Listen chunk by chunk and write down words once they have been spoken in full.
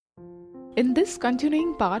In this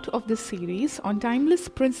continuing part of the series on timeless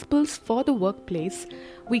principles for the workplace,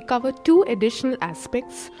 we cover two additional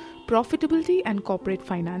aspects: profitability and corporate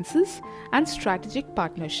finances, and strategic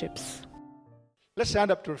partnerships. Let's stand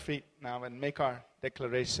up to our feet now and make our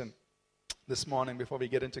declaration this morning before we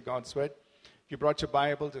get into God's Word. If you brought your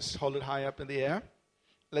Bible, just hold it high up in the air.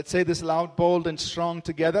 Let's say this loud, bold, and strong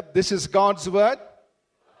together. This is God's Word.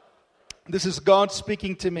 This is God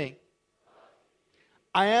speaking to me.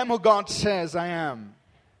 I am who God says I am.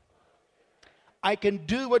 I can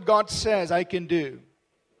do what God says I can do.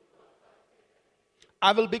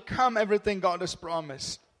 I will become everything God has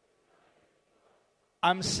promised.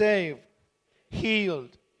 I'm saved,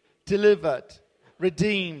 healed, delivered,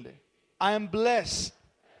 redeemed. I am blessed,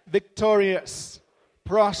 victorious,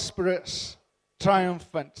 prosperous,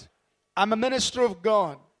 triumphant. I'm a minister of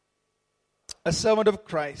God, a servant of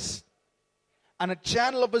Christ, and a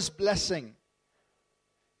channel of His blessing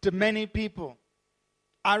to many people.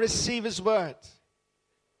 I receive His word.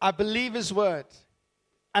 I believe His word.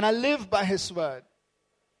 And I live by His word.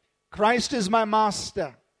 Christ is my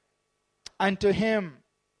master. And to Him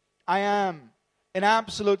I am in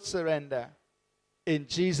absolute surrender. In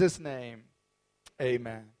Jesus' name,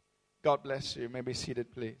 amen. God bless you. You may be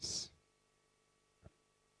seated, please.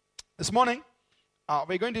 This morning,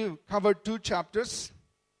 we're going to cover two chapters.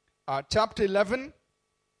 Chapter 11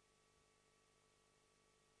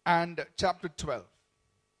 and chapter 12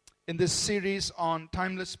 in this series on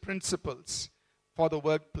timeless principles for the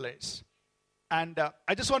workplace. And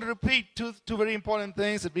I just want to repeat two very important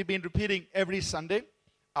things that we've been repeating every Sunday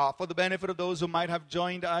for the benefit of those who might have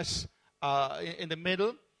joined us in the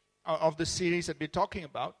middle of the series that we're talking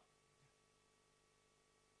about.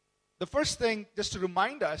 The first thing, just to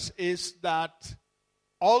remind us, is that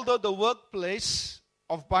although the workplace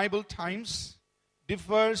of Bible times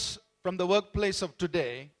differs from the workplace of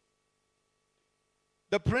today,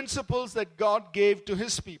 the principles that God gave to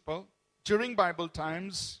His people during Bible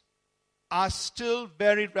times are still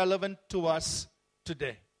very relevant to us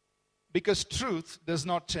today, because truth does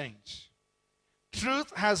not change.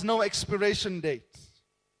 Truth has no expiration date.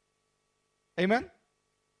 Amen?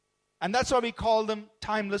 And that's why we call them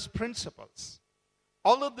timeless principles.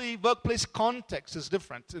 Although the workplace context is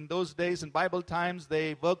different. In those days, in Bible times,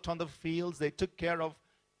 they worked on the fields, they took care of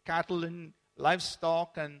cattle and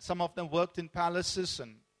livestock, and some of them worked in palaces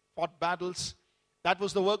and fought battles. That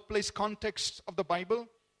was the workplace context of the Bible.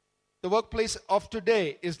 The workplace of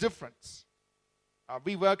today is different.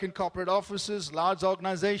 We work in corporate offices, large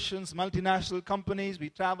organizations, multinational companies. We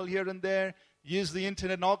travel here and there, use the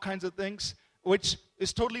internet and all kinds of things, which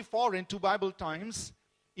is totally foreign to Bible times.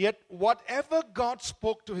 Yet whatever God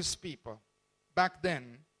spoke to His people back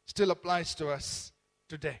then still applies to us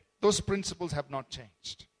today. Those principles have not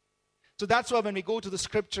changed. So that's why when we go to the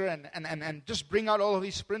scripture and just bring out all of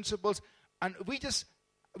these principles, and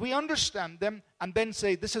we understand them and then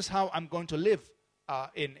say, this is how I'm going to live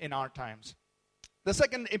in our times. The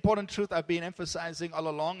second important truth I've been emphasizing all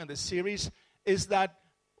along in this series is that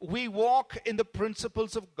we walk in the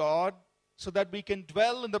principles of God so that we can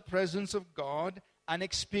dwell in the presence of God and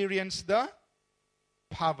experience the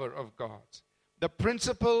power of God. The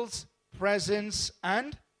principles, presence,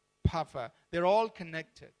 and power, they're all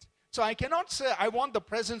connected. So I cannot say I want the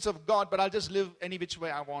presence of God, but I'll just live any which way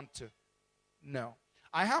I want to. No.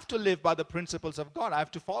 I have to live by the principles of God. I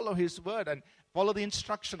have to follow His word and follow the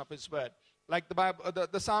instruction of His word. Like the Bible,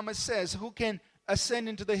 the psalmist says, who can ascend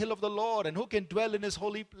into the hill of the Lord and who can dwell in His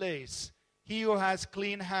holy place? He who has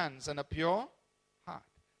clean hands and a pure heart.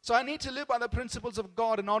 So I need to live by the principles of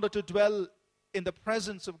God in order to dwell in the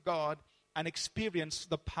presence of God and experience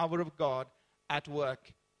the power of God at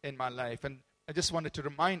work in my life. And I just wanted to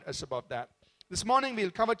remind us about that. This morning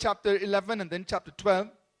we'll cover chapter 11 and then chapter 12.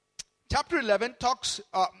 Chapter 11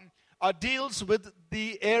 deals with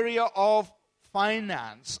the area of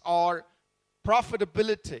finance or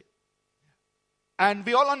profitability. And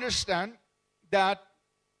we all understand that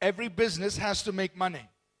every business has to make money.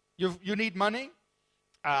 You need money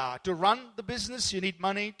to run the business. You need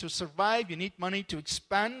money to survive. You need money to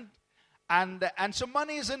expand. And so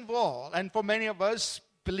money is involved. And for many of us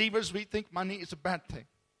believers, we think money is a bad thing.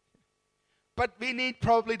 But we need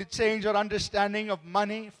probably to change our understanding of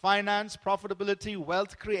money, finance, profitability,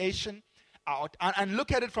 wealth creation, and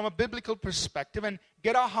look at it from a biblical perspective and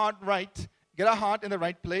get our heart right, get our heart in the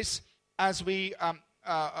right place as we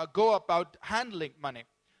go about handling money.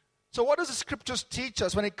 So what does the scriptures teach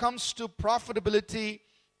us when it comes to profitability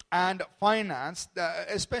and finance,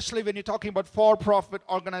 especially when you're talking about for-profit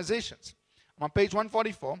organizations? I'm on page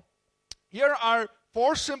 144. Here are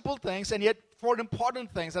four simple things and yet four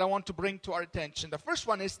important things that I want to bring to our attention. The first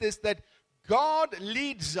one is this, that God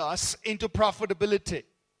leads us into profitability.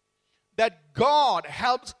 That God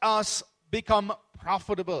helps us become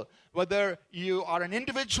profitable. Whether you are an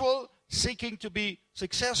individual seeking to be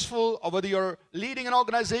successful, or whether you're leading an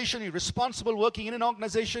organization, you're responsible working in an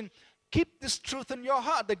organization, keep this truth in your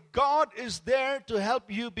heart that God is there to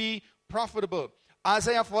help you be profitable.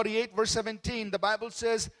 Isaiah 48 verse 17, the Bible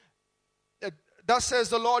says, thus says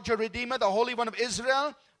the Lord your Redeemer, the Holy One of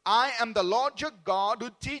Israel, I am the Lord your God who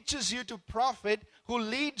teaches you to profit, who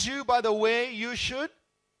leads you by the way you should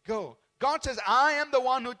go. God says, I am the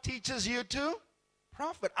one who teaches you to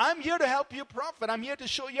profit. I'm here to help you profit. I'm here to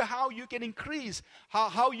show you how you can increase,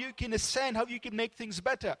 how you can ascend, how you can make things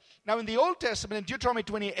better. Now in the Old Testament, in Deuteronomy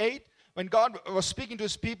 28, when God was speaking to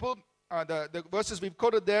his people, the verses we've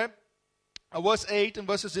quoted there, verse 8 and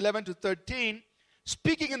verses 11 to 13,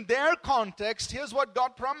 speaking in their context, here's what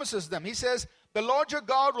God promises them. He says, the Lord your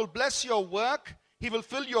God will bless your work. He will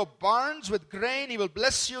fill your barns with grain. He will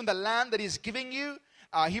bless you in the land that he's giving you.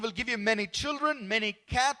 He will give you many children, many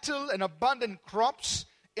cattle, and abundant crops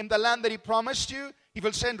in the land that he promised you. He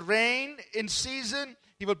will send rain in season.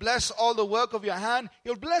 He will bless all the work of your hand. He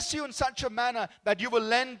will bless you in such a manner that you will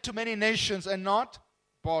lend to many nations and not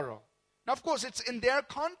borrow. Now, of course, it's in their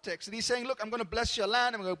context. And he's saying, look, I'm going to bless your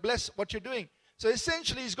land. I'm going to bless what you're doing. So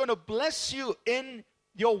essentially, he's going to bless you in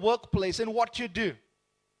your workplace, in what you do.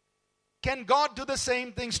 Can God do the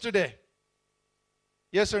same things today?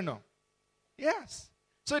 Yes or no? Yes.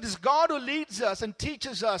 So it is God who leads us and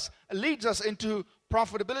teaches us, leads us into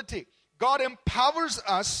profitability. God empowers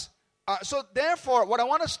us. So therefore, what I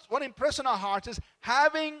want to impress on our hearts is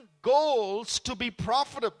having goals to be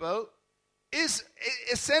profitable is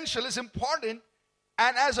essential, is important.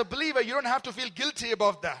 And as a believer, you don't have to feel guilty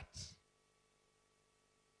about that.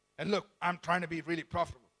 And look, I'm trying to be really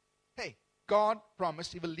profitable. Hey, God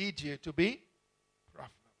promised he will lead you to be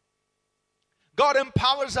profitable. God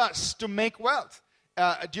empowers us to make wealth.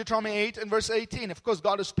 Deuteronomy 8 and verse 18. Of course,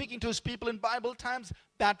 God is speaking to his people in Bible times.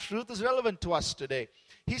 That truth is relevant to us today.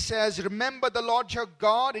 He says, remember the Lord your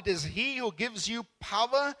God. It is he who gives you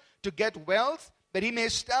power to get wealth, that he may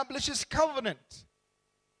establish his covenant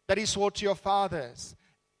that he swore to your fathers.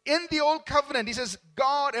 In the old covenant, he says,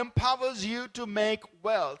 God empowers you to make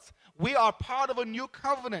wealth. We are part of a new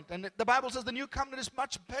covenant. And the Bible says the new covenant is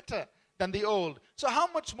much better than the old. So how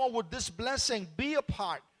much more would this blessing be a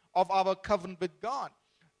part of our covenant with God?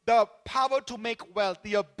 The power to make wealth,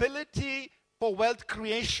 the ability for wealth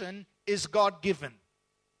creation is God-given.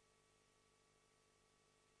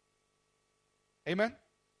 Amen?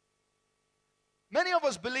 Many of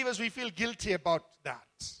us believers, we feel guilty about that.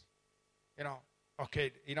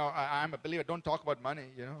 I'm a believer, don't talk about money,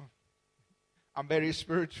 I'm very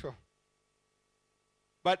spiritual.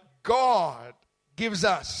 But God gives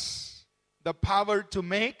us the power to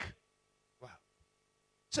make wealth.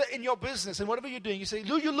 So in your business and whatever you're doing, you say,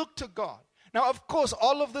 you look to God. Now, of course,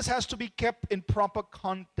 all of this has to be kept in proper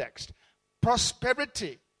context.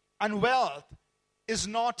 Prosperity and wealth is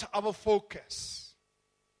not our focus.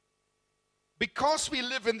 Because we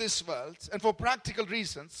live in this world, and for practical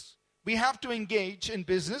reasons, we have to engage in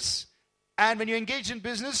business. And when you engage in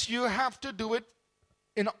business, you have to do it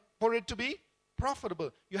for it to be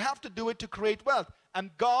profitable. You have to do it to create wealth.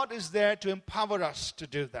 And God is there to empower us to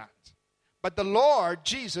do that. But the Lord,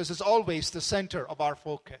 Jesus, is always the center of our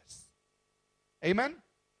focus. Amen?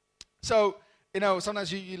 So,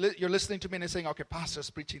 sometimes you're listening to me and you're saying, okay, pastor's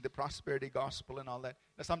preaching the prosperity gospel and all that.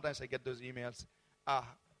 Now, sometimes I get those emails.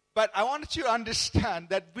 But I want you to understand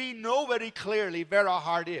that we know very clearly where our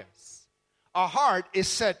heart is. Our heart is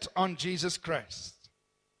set on Jesus Christ.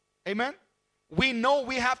 Amen? We know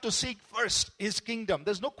we have to seek first his kingdom.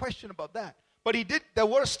 There's no question about that. But the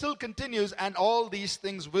verse still continues, and all these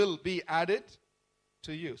things will be added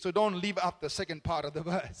to you. So don't leave out the second part of the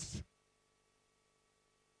verse.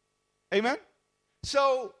 Amen?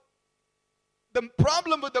 So the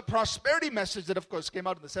problem with the prosperity message that, of course, came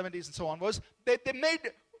out in the 70s and so on was they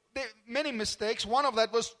made many mistakes. One of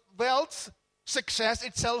that was wealth, success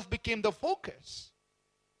itself became the focus.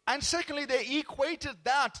 And secondly, they equated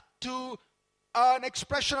that to an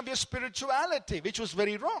expression of your spirituality, which was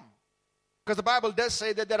very wrong. Because the Bible does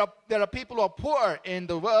say that there are people who are poor in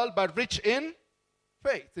the world but rich in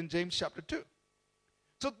faith, in James chapter 2.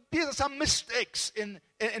 So these are some mistakes in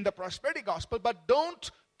the prosperity gospel, but don't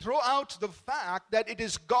throw out the fact that it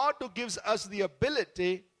is God who gives us the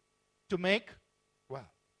ability to make wealth.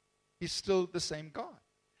 He's still the same God.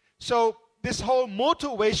 So this whole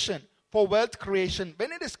motivation for wealth creation,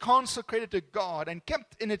 when it is consecrated to God and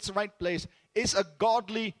kept in its right place, is a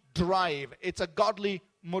godly drive. It's a godly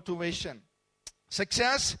motivation.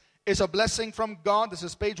 Success is a blessing from God. This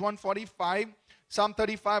is page 145. Psalm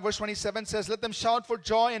 35 verse 27 says, let them shout for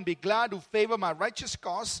joy and be glad who favor my righteous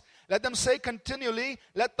cause. Let them say continually,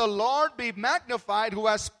 let the Lord be magnified who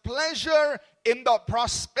has pleasure in the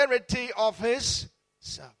prosperity of his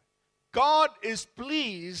servant. God is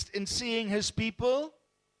pleased in seeing his people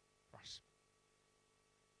prosper.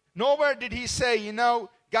 Nowhere did he say,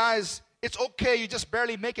 guys, it's okay, you just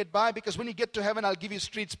barely make it by because when you get to heaven, I'll give you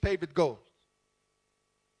streets paved with gold.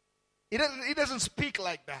 He doesn't speak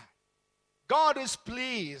like that. God is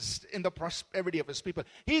pleased in the prosperity of his people.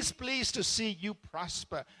 He's pleased to see you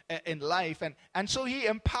prosper in life. And so he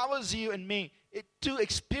empowers you and me to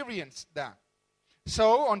experience that.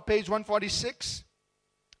 So on page 146,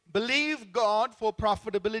 believe God for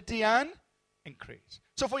profitability and increase.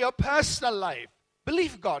 So for your personal life,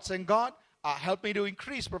 believe God, saying, God, help me to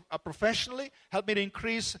increase professionally, help me to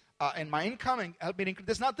increase in my income, and help me to increase.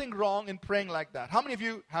 There's nothing wrong in praying like that. How many of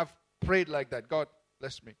you have prayed like that? God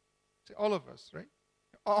bless me. See, all of us, right?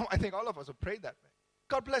 I think all of us have prayed that way.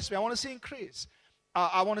 God bless me. I want to see increase.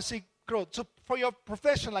 I want to see growth. So for your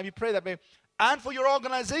professional life, you pray that way. And for your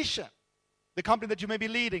organization, the company that you may be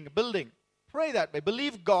leading, building, pray that way.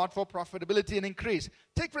 Believe God for profitability and increase.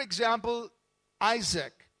 Take, for example,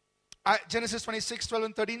 Isaac. Genesis 26, 12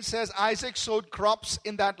 and 13 says, Isaac sowed crops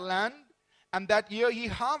in that land, and that year he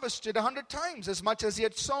harvested 100 times as much as he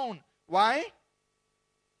had sown. Why?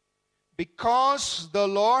 Because the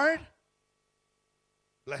Lord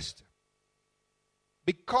blessed him.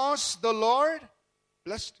 Because the Lord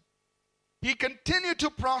blessed him. He continued to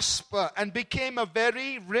prosper and became a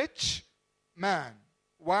very rich man.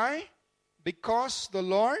 Why? Because the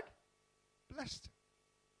Lord blessed him.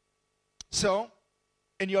 So,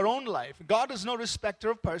 in your own life, God is no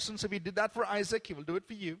respecter of persons. If he did that for Isaac, he will do it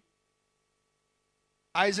for you.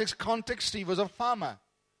 Isaac's context, he was a farmer.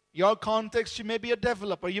 Your context, you may be a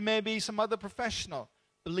developer. You may be some other professional.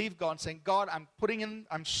 Believe God, saying, God,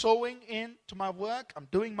 I'm sowing into my work. I'm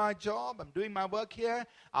doing my job. I'm doing my work here.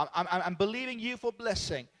 I'm believing you for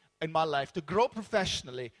blessing in my life, to grow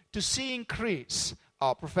professionally, to see increase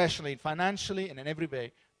professionally, financially, and in every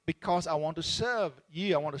way, because I want to serve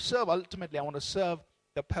you. Ultimately, I want to serve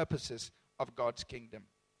the purposes of God's kingdom.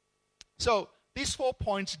 So, these 4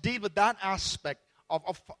 points deal with that aspect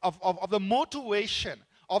of the motivation,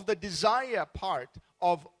 of the desire part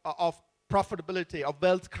of profitability, of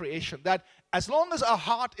wealth creation. That as long as our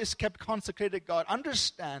heart is kept consecrated to God,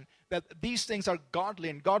 understand that these things are godly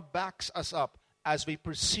and God backs us up as we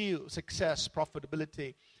pursue success,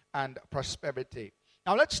 profitability, and prosperity.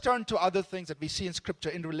 Now let's turn to other things that we see in Scripture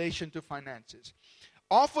in relation to finances.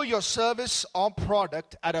 Offer your service or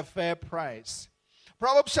product at a fair price.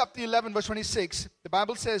 Proverbs chapter 11 verse 26, the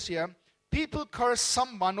Bible says here, people curse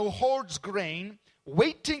someone who hoards grain,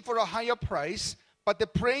 waiting for a higher price, but they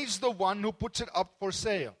praise the one who puts it up for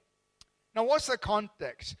sale. Now what's the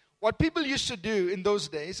context? What people used to do in those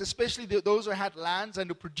days, especially those who had lands and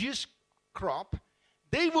who produced crop,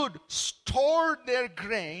 they would store their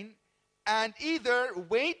grain and either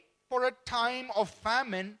wait for a time of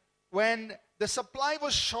famine when the supply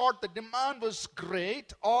was short, the demand was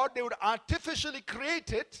great, or they would artificially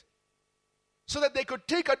create it so that they could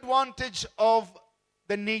take advantage of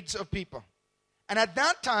the needs of people. And at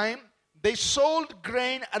that time, they sold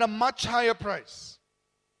grain at a much higher price.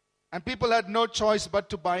 And people had no choice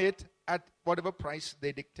but to buy it at whatever price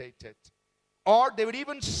they dictated. Or they would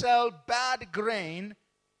even sell bad grain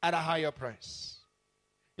at a higher price.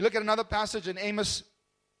 You look at another passage in Amos,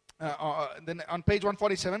 on page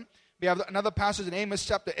 147, we have another passage in Amos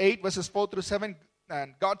chapter 8, verses 4 through 7.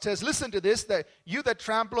 And God says, listen to this, that you that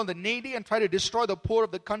trample on the needy and try to destroy the poor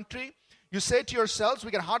of the country, you say to yourselves, we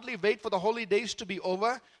can hardly wait for the holy days to be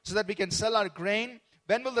over so that we can sell our grain.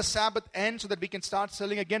 When will the Sabbath end so that we can start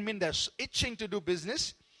selling again? I mean, they're itching to do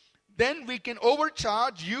business. Then we can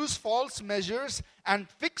overcharge, use false measures, and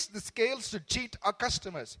fix the scales to cheat our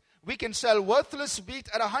customers. We can sell worthless wheat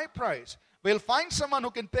at a high price. We'll find someone who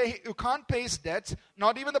can't pay his debts,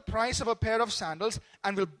 not even the price of a pair of sandals,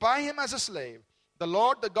 and we'll buy him as a slave. The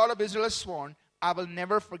Lord, the God of Israel, has sworn, I will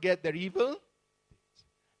never forget their evil deeds.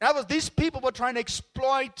 Now, these people were trying to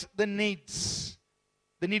exploit the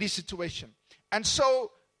needy situation. And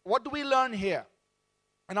so, what do we learn here?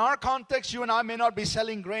 In our context, you and I may not be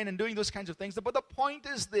selling grain and doing those kinds of things, but the point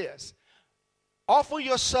is this. Offer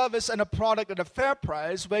your service and a product at a fair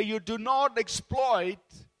price where you do not exploit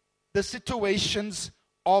the situations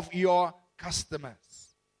of your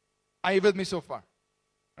customers. Are you with me so far?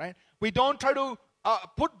 Right? We don't try to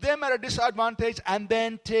put them at a disadvantage and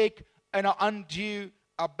then take undue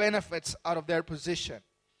benefits out of their position.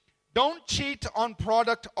 Don't cheat on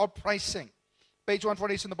product or pricing. Page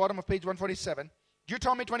 140 is in the bottom of page 147.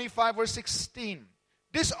 Deuteronomy 25 verse 16.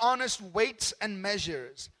 Dishonest weights and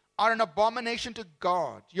measures are an abomination to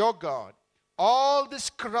God, your God. All this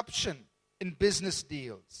corruption in business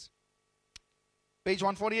deals. Page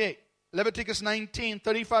 148. Leviticus 19,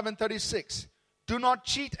 35 and 36. Do not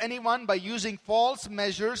cheat anyone by using false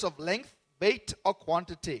measures of length, weight, or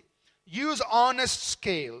quantity. Use honest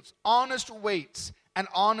scales, honest weights, and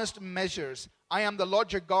honest measures. I am the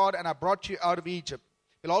Lord your God, and I brought you out of Egypt.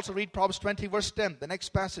 We'll also read Proverbs 20, verse 10, the next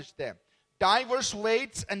passage there. Diverse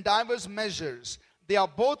weights and diverse measures, they are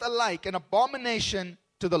both alike an abomination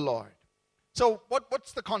to the Lord. So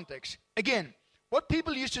what's the context? Again, what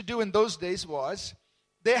people used to do in those days was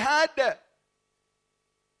they had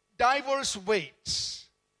diverse weights.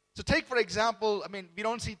 So take, for example, we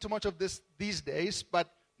don't see too much of this these days,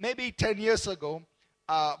 but maybe 10 years ago,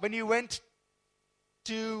 when you went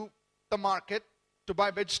to the market to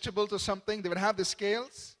buy vegetables or something, they would have the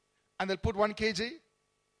scales, and they'll put 1 kg,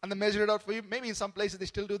 and they measure it out for you. Maybe in some places they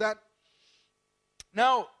still do that.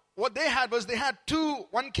 Now, what they had was they had 2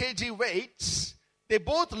 1 kg weights. They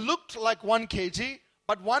both looked like 1 kg,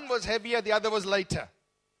 but one was heavier, the other was lighter.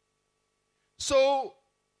 So,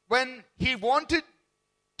 when he wanted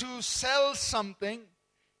to sell something,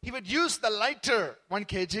 he would use the lighter 1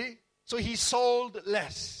 kg, so he sold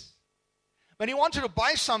less. When he wanted to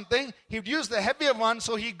buy something, he would use the heavier one,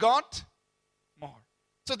 so he got more.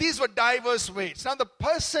 So these were diverse weights. Now the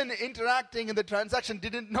person interacting in the transaction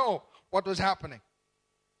didn't know what was happening.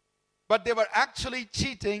 But they were actually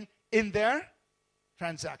cheating in their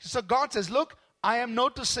transaction. So God says, look, I am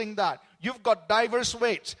noticing that. You've got diverse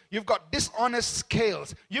weights. You've got dishonest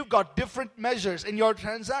scales. You've got different measures in your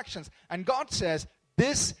transactions. And God says,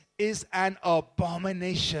 this is an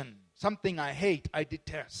abomination. Something I hate, I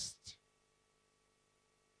detest.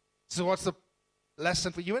 So what's the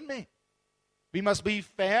lesson for you and me? We must be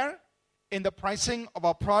fair in the pricing of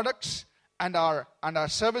our products and our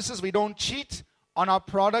services. We don't cheat on our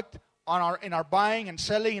product, in our buying and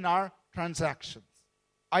selling, in our transactions.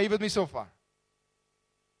 Are you with me so far?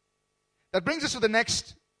 That brings us to the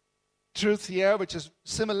next truth here, which is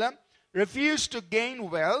similar. Refuse to gain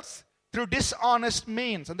wealth through dishonest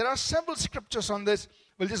means. And there are several scriptures on this.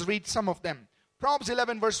 We'll just read some of them. Proverbs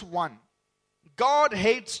 11 verse 1. God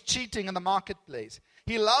hates cheating in the marketplace.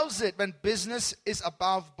 He loves it when business is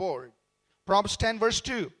above board. Proverbs 10 verse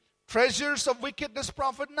 2. Treasures of wickedness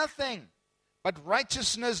profit nothing, but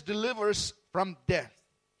righteousness delivers from death.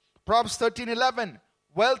 Proverbs 13:11.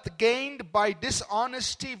 Wealth gained by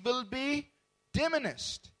dishonesty will be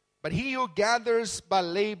diminished, but he who gathers by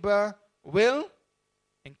labor will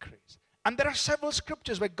increase. And there are several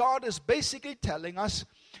scriptures where God is basically telling us,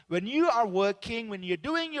 when you are working, when you're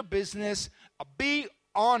doing your business, be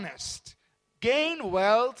honest. Gain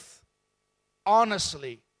wealth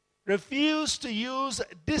honestly. Refuse to use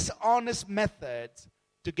dishonest methods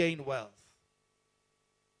to gain wealth.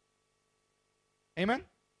 Amen?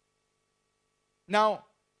 Now,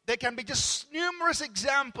 there can be just numerous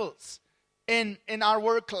examples in our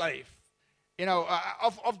work life,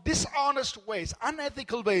 of dishonest ways,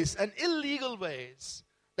 unethical ways, and illegal ways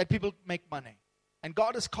that people make money. And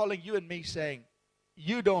God is calling you and me saying,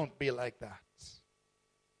 you don't be like that.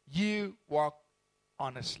 You walk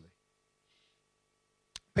honestly.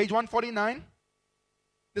 Page 149.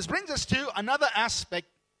 This brings us to another aspect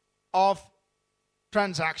of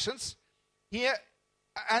transactions. Here,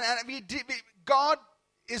 God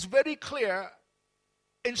is very clear,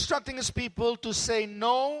 instructing his people to say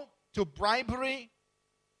no to bribery,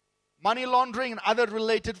 money laundering, and other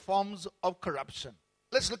related forms of corruption.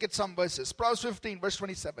 Let's look at some verses. Proverbs 15, verse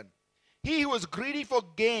 27. He who is greedy for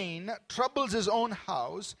gain troubles his own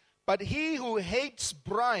house, but he who hates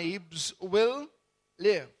bribes will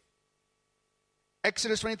live.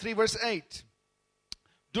 Exodus 23, verse 8.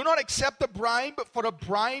 Do not accept a bribe, for a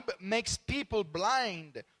bribe makes people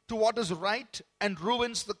blind to what is right and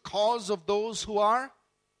ruins the cause of those who are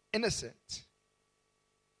innocent.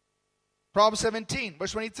 Proverbs 17,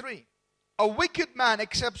 verse 23. A wicked man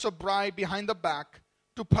accepts a bribe behind the back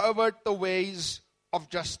to pervert the ways of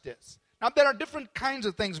justice. Now, there are different kinds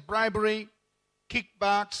of things: bribery,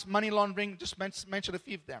 kickbacks, money laundering, just mention a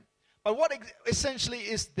few of them. But what essentially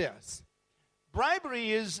is this?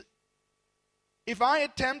 Bribery is if I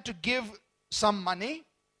attempt to give some money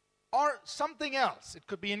or something else, it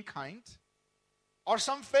could be in kind, or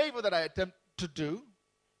some favor that I attempt to do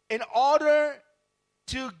in order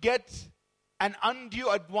to get an undue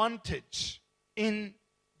advantage in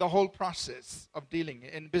the whole process of dealing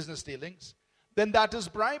in business dealings, then that is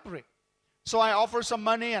bribery. So I offer some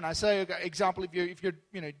money and I say, example, if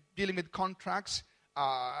you're dealing with contracts,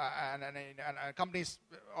 and companies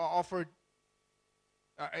offered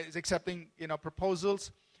is accepting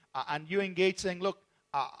proposals, and you engage saying, look,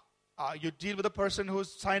 you deal with the person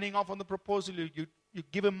who's signing off on the proposal. You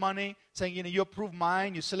give him money, saying, you approve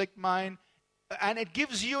mine, you select mine, and it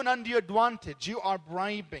gives you an undue advantage. You are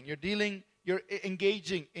bribing. You're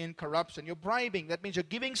engaging in corruption. You're bribing. That means you're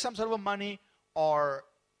giving some sort of a money, or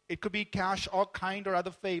it could be cash or kind or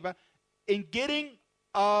other favor, in getting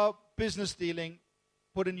a business dealing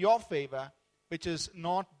put in your favor, which is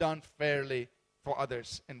not done fairly for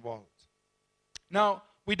others involved. Now,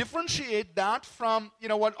 we differentiate that from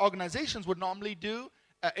what organizations would normally do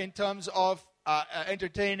in terms of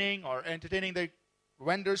entertaining their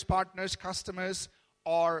vendors, partners, customers,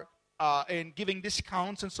 or in giving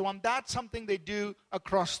discounts and so on. That's something they do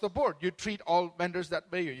across the board. You treat all vendors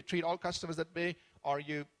that way, or you treat all customers that way, or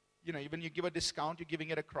even you give a discount, you're giving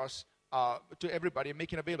it across to everybody and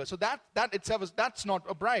making it available. So that itself that's not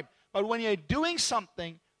a bribe. But when you're doing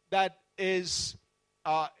something that is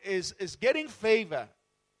getting favor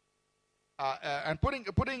and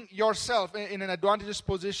putting yourself in an advantageous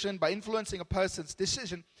position by influencing a person's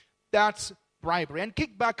decision, that's bribery. And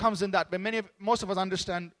kickback comes in that. But most of us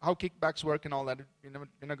understand how kickbacks work and all that.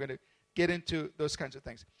 We're not going to get into those kinds of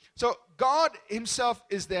things. So God himself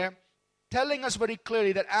is there telling us very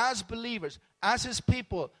clearly that as believers, as his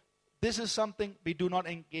people, this is something we do not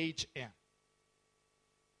engage in.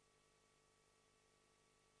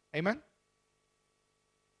 Amen?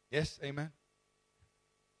 Yes, amen.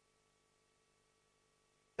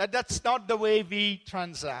 That's not the way we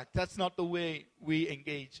transact. That's not the way we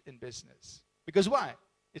engage in business. Because why?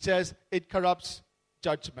 It says it corrupts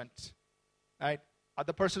judgment. Right?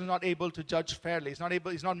 The person is not able to judge fairly.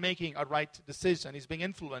 He's not making a right decision. He's being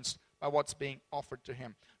influenced by what's being offered to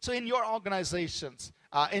him. So in your organizations,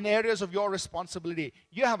 in areas of your responsibility,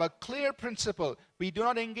 you have a clear principle. We do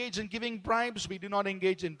not engage in giving bribes. We do not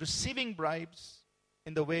engage in receiving bribes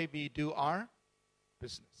in the way we do our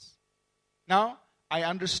business. Now, I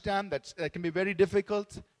understand that it can be very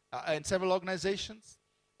difficult in several organizations,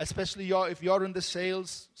 especially if you're in the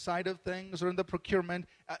sales side of things or in the procurement.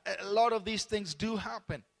 A lot of these things do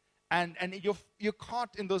happen, and you're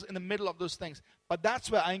caught in the middle of those things. But that's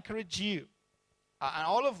where I encourage you and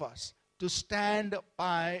all of us to stand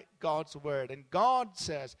by God's word. And God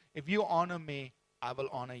says, if you honor me, I will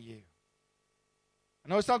honor you. I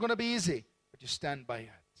know it's not going to be easy, but you stand by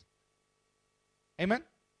it. Amen?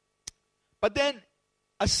 But then,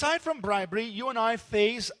 aside from bribery, you and I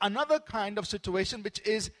face another kind of situation, which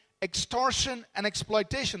is extortion and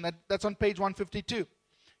exploitation. That's on page 152.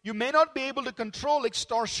 You may not be able to control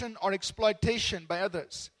extortion or exploitation by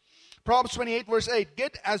others. Proverbs 28 verse 8,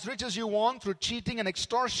 get as rich as you want through cheating and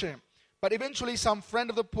extortion, but eventually some friend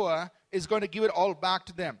of the poor is going to give it all back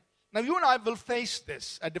to them. Now you and I will face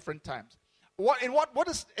this at different times. What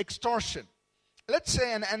is extortion? Let's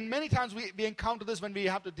say, and many times we encounter this when we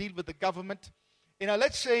have to deal with the government.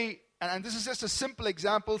 Let's say, and this is just a simple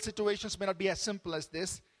example, situations may not be as simple as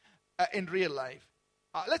this in real life.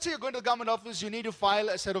 Let's say you're going to the government office, you need to file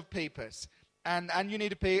a set of papers, and you need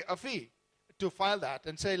to pay a fee to file that.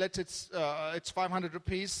 And say, it's 500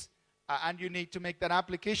 rupees, and you need to make that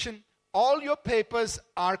application. All your papers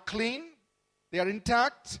are clean, they are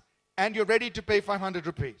intact, and you're ready to pay 500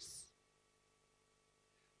 rupees.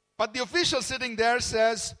 But the official sitting there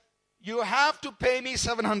says, you have to pay me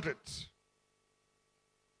 700.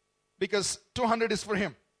 Because 200 is for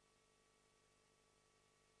him.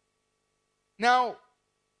 Now,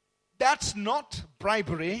 that's not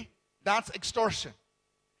bribery, that's extortion.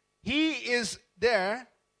 He is there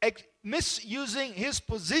misusing his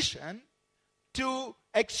position to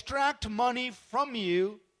extract money from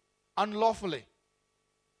you unlawfully.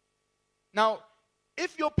 Now,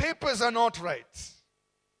 if your papers are not right,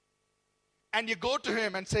 and you go to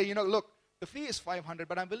him and say, look, the fee is 500,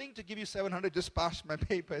 but I'm willing to give you 700, just pass my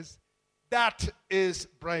papers. That is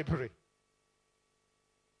bribery.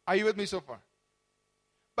 Are you with me so far?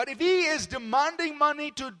 But if he is demanding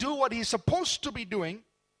money to do what he's supposed to be doing,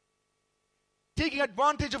 taking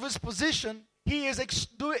advantage of his position, he is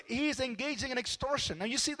engaging in extortion. Now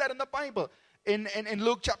you see that in the Bible. In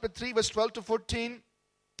Luke chapter 3, verse 12 to 14,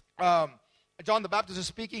 John the Baptist is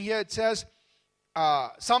speaking here. It says,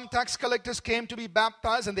 some tax collectors came to be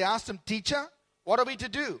baptized, and they asked him, teacher, what are we to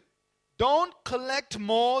do? Don't collect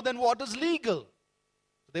more than what is legal.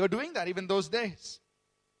 They were doing that even those days.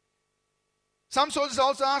 Some soldiers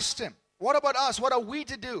also asked him, what about us? What are we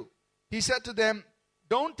to do? He said to them,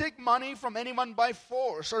 don't take money from anyone by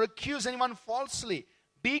force or accuse anyone falsely.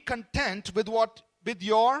 Be content with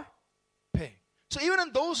your pay. So even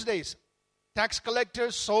in those days, tax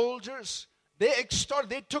collectors, soldiers,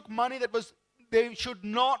 They took money that they should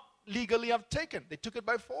not legally have taken. They took it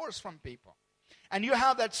by force from people. And you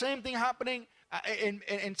have that same thing happening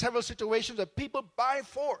in several situations where people by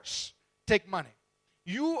force take money.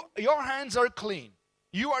 Your hands are clean.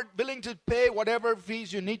 You are willing to pay whatever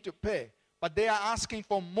fees you need to pay. But they are asking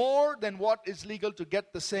for more than what is legal to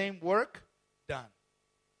get the same work done.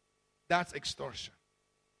 That's extortion.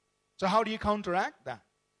 So how do you counteract that?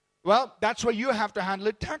 Well, that's where you have to handle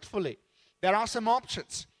it tactfully. There are some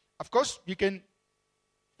options. Of course, you can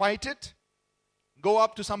fight it, go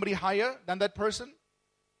up to somebody higher than that person,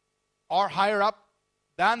 or higher up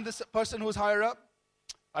than this person who's higher up.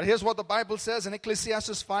 But here's what the Bible says in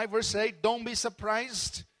Ecclesiastes 5 verse 8. Don't be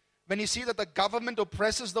surprised when you see that the government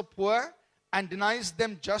oppresses the poor and denies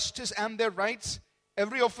them justice and their rights.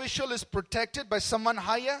 Every official is protected by someone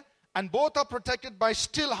higher, and both are protected by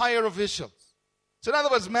still higher officials. So in other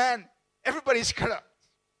words, man, everybody's corrupt,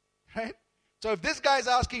 right? So if this guy's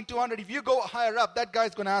asking 200, if you go higher up, that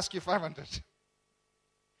guy's going to ask you 500.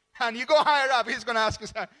 And you go higher up, he's going to ask you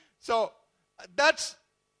 700. So that's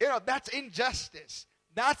injustice.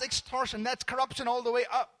 That's extortion. That's corruption all the way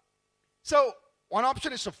up. So one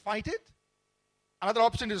option is to fight it. Another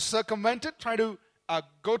option is to circumvent it, try to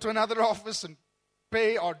go to another office and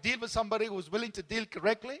pay or deal with somebody who's willing to deal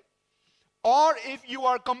correctly. Or if you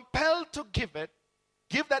are compelled to give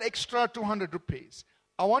that extra 200 rupees.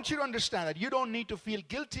 I want you to understand that you don't need to feel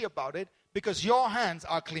guilty about it because your hands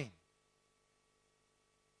are clean.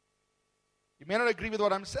 You may not agree with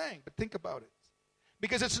what I'm saying, but think about it.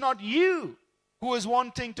 Because it's not you who is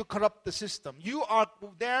wanting to corrupt the system. You are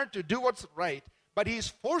there to do what's right, but he is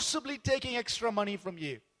forcibly taking extra money from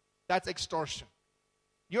you. That's extortion.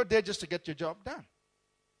 You're there just to get your job done.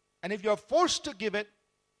 And if you're forced to give it,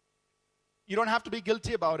 you don't have to be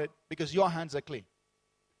guilty about it because your hands are clean.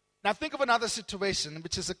 Now think of another situation,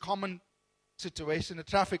 which is a common situation, a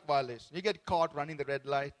traffic violation. You get caught running the red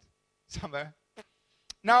light somewhere.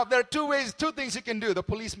 Now there are two things you can do. The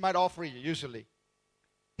police might offer you usually.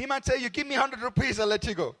 He might say, you give me 100 rupees, I'll let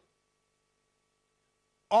you go.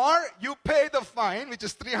 Or you pay the fine, which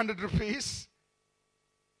is 300 rupees,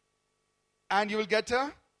 and you will get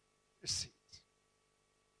a receipt.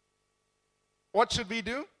 What should we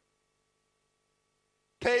do?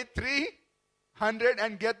 Pay 300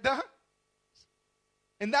 and get the...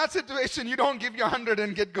 In that situation, you don't give your 100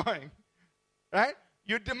 and get going. Right?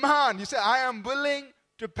 You demand. You say, I am willing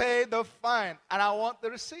to pay the fine, and I want the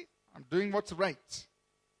receipt. I'm doing what's right.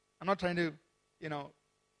 I'm not trying to,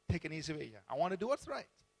 take an easy way here. I want to do what's right.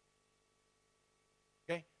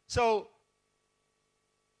 Okay? So,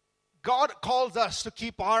 God calls us to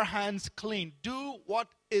keep our hands clean. Do what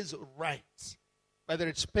is right. Whether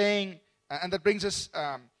it's paying, and that brings us,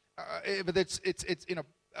 whether it's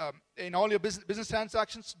in all your business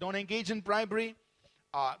transactions, don't engage in bribery.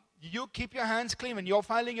 You keep your hands clean when you're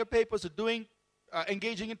filing your papers or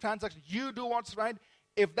engaging in transactions. You do what's right.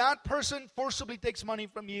 If that person forcibly takes money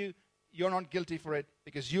from you, you're not guilty for it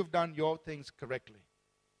because you've done your things correctly.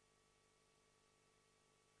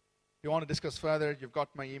 If you want to discuss further, you've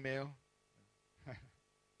got my email.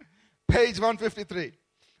 Page 153.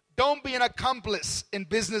 Don't be an accomplice in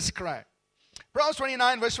business crime. Proverbs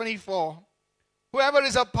 29 verse 24. Whoever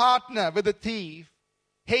is a partner with a thief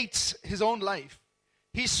hates his own life.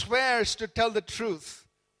 He swears to tell the truth,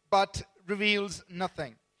 but reveals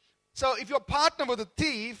nothing. So if you're a partner with a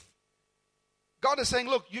thief, God is saying,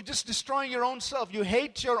 look, you're just destroying your own self. You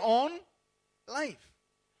hate your own life.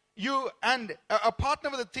 A partner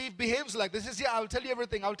with a thief behaves like this. He says, yeah, I'll tell you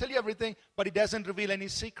everything, but he doesn't reveal any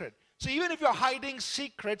secret. So even if you're hiding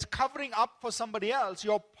secrets, covering up for somebody else,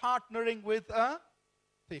 you're partnering with a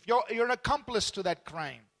thief. You're an accomplice to that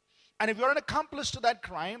crime. And if you're an accomplice to that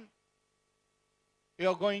crime,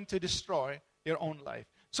 you're going to destroy your own life.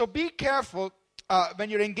 So be careful when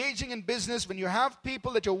you're engaging in business, when you have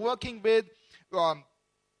people that you're working with,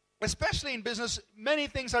 especially in business, many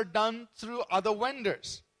things are done through other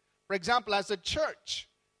vendors. For example, as a church,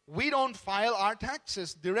 we don't file our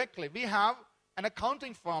taxes directly. We have an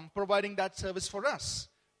accounting firm providing that service for us.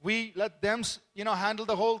 We let them, handle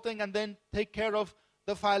the whole thing and then take care of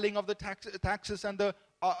the filing of the taxes and the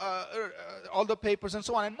all the papers and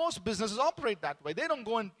so on. And most businesses operate that way. They don't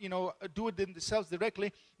go and do it themselves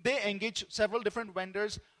directly. They engage several different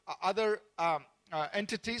vendors, other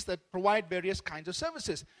entities that provide various kinds of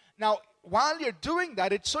services. Now, while you're doing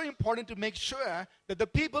that, it's so important to make sure that the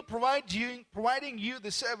people providing you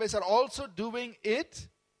the service are also doing it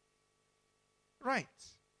right.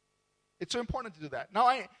 It's so important to do that.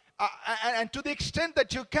 Now, and to the extent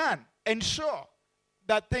that you can, ensure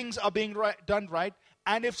that things are being done right.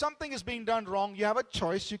 And if something is being done wrong, you have a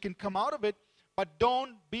choice. You can come out of it but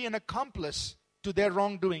don't be an accomplice to their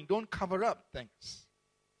wrongdoing. Don't cover up things.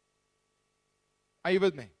 Are you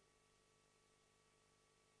with me?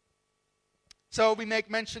 So we make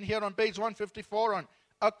mention here on page 154 on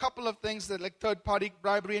a couple of things that like third-party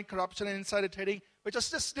bribery and corruption and insider trading, which are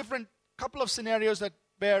just different couple of scenarios that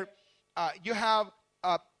where you have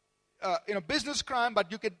business crime,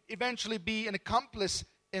 but you could eventually be an accomplice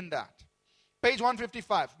in that. Page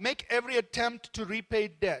 155. Make every attempt to repay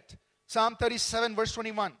debt. Psalm 37 verse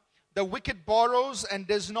 21. The wicked borrows and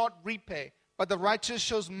does not repay, but the righteous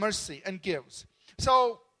shows mercy and gives.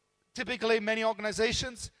 So typically many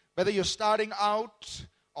organizations, whether you're starting out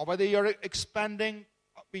or whether you're expanding,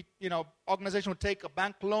 organization will take a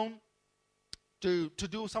bank loan to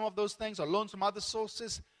do some of those things or loans from other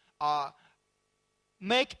sources.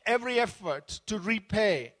 Make every effort to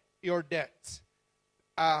repay your debts.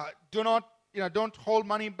 Don't hold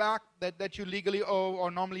money back that you legally owe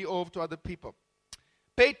or normally owe to other people.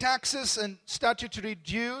 Pay taxes and statutory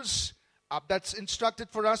dues. That's instructed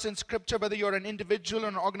for us in Scripture, whether you're an individual or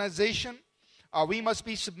an organization. We must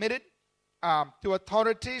be submitted to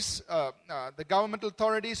authorities, the governmental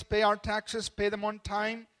authorities, pay our taxes, pay them on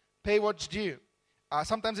time, pay what's due.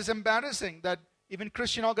 Sometimes it's embarrassing that even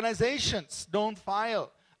Christian organizations don't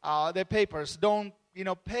file their papers, don't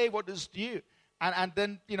pay what is due. And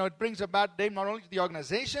then it brings a bad name not only to the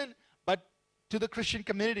organization, but to the Christian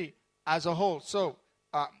community as a whole. So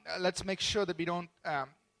let's make sure that we don't,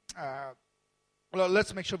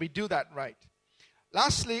 let's make sure we do that right.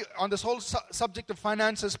 Lastly, on this whole subject of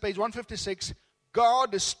finances, page 156,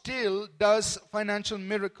 God still does financial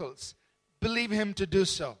miracles. Believe Him to do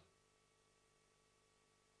so.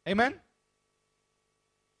 Amen?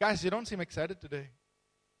 Guys, you don't seem excited today.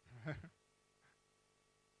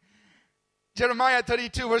 Jeremiah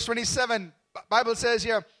 32 verse 27, Bible says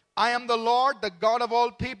here, I am the Lord, the God of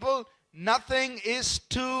all people. Nothing is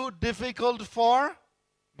too difficult for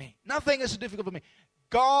me. Nothing is too difficult for me.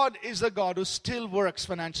 God is the God who still works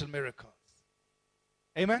financial miracles.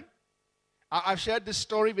 Amen? I've shared this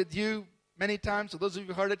story with you many times. So those of you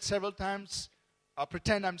who heard it several times, I'll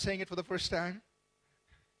pretend I'm saying it for the first time.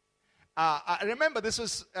 I remember this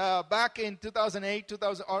was back in 2008,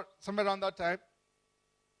 2000, or somewhere around that time.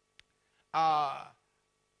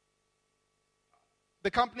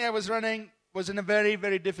 The company I was running was in a very,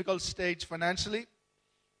 very difficult stage financially.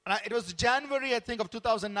 And it was January, I think, of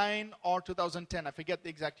 2009 or 2010. I forget the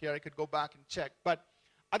exact year. I could go back and check. But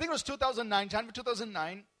I think it was 2009, January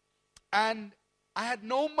 2009. And I had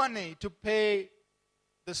no money to pay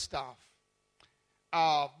the staff.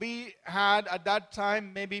 We had, at that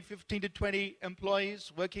time, maybe 15 to 20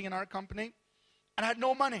 employees working in our company. And I had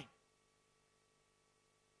no money.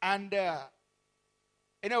 And, there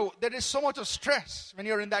is so much of stress when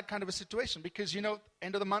you're in that kind of a situation. Because,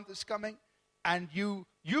 end of the month is coming. And you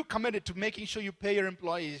committed to making sure you pay your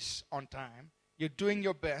employees on time. You're doing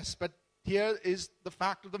your best. But here is the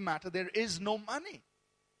fact of the matter. There is no money.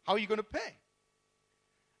 How are you going to pay?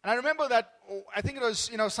 And I remember that, I think it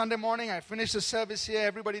was, Sunday morning. I finished the service here.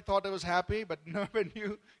 Everybody thought I was happy. But nobody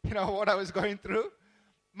knew, what I was going through.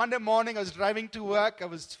 Monday morning, I was driving to work. I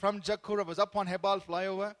was from Jakkur. I was up on Hebal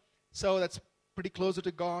flyover. So that's pretty closer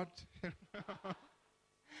to God.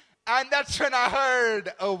 And that's when I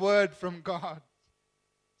heard a word from God.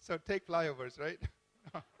 So take flyovers, right?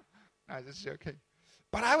 No, just joking.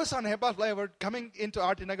 But I was on Hebal flyover coming into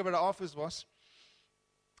RT Nagar where our office was.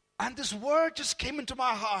 And this word just came into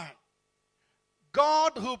my heart.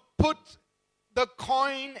 God who put the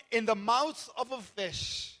coin in the mouth of a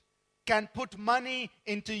fish can put money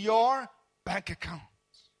into your bank account.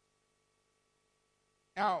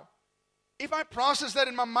 Now, if I process that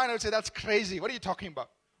in my mind, I would say, that's crazy. What are you talking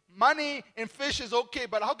about? Money in fish is okay,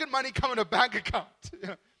 but how can money come in a bank account?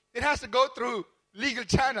 It has to go through legal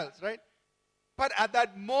channels, right? But at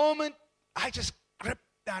that moment, I just gripped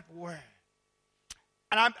that word.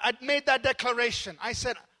 And I made that declaration. I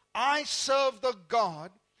said, I serve the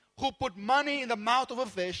God who put money in the mouth of a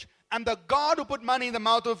fish, and the God who put money in the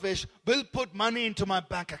mouth of a fish will put money into my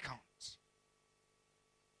bank account.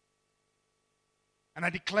 And I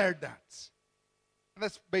declared that. And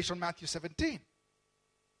that's based on Matthew 17.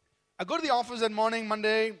 I go to the office that morning,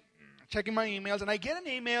 Monday, checking my emails, and I get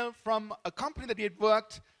an email from a company that we had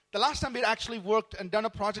worked. The last time we had actually worked and done a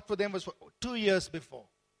project for them was 2 years before.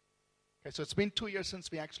 Okay, so it's been 2 years since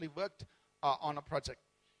we actually worked on a project.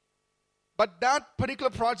 But that particular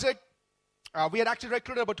project, we had actually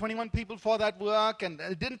recruited about 21 people for that work, and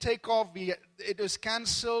it didn't take off. It was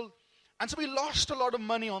canceled. And so we lost a lot of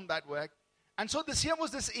money on that work. And so here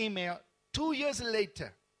was this email 2 years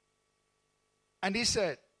later. And he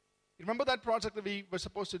said, You remember that project that we were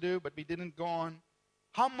supposed to do, but we didn't go on?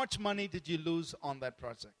 How much money did you lose on that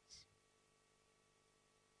project?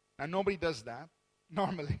 Now, nobody does that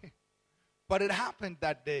normally, but it happened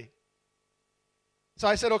that day. So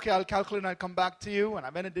I said, okay, I'll calculate and I'll come back to you. And I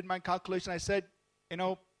went and did my calculation. I said,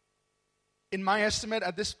 in my estimate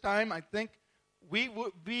at this time, I think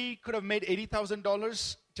we could have made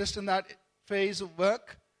 $80,000 just in that phase of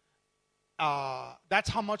work. That's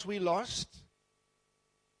how much we lost.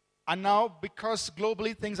 And now, because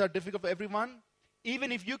globally things are difficult for everyone,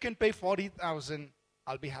 even if you can pay $40,000,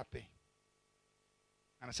 I'll be happy.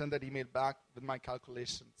 And I sent that email back with my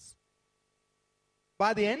calculations.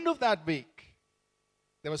 By the end of that week,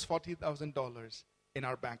 there was $40,000 in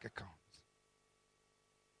our bank account.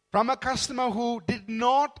 From a customer who did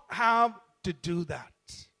not have to do that.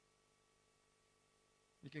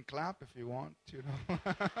 You can clap if you want,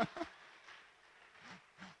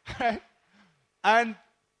 Right?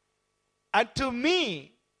 And to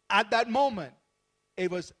me, at that moment, it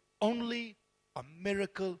was only a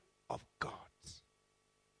miracle of God.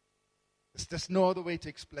 There's just no other way to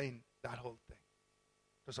explain that whole thing.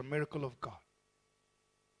 It was a miracle of God.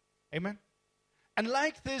 Amen? And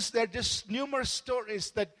like this, there are just numerous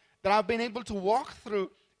stories that I've been able to walk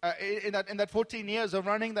through in that 14 years of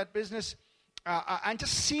running that business and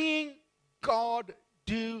just seeing God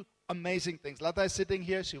do amazing things. Lata is sitting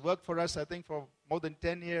here. She worked for us, I think, for more than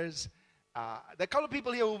 10 years. There are a couple of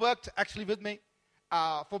people here who worked actually with me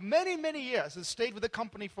for many, many years and stayed with the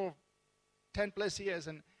company for 10 plus years.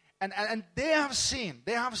 And they have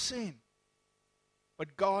seen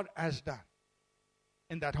what God has done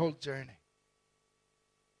in that whole journey.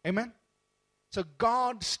 Amen? So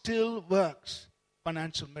God still works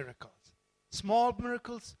financial miracles. Small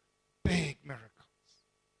miracles, big miracles.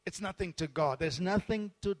 It's nothing to God. There's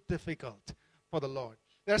nothing too difficult for the Lord.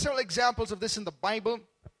 There are several examples of this in the Bible.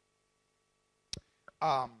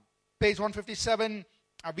 Page 157,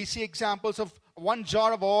 we see examples of one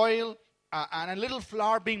jar of oil and a little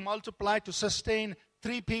flour being multiplied to sustain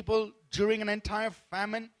 3 people during an entire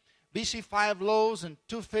famine. We see 5 loaves and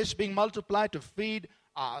 2 fish being multiplied to feed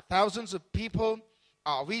thousands of people.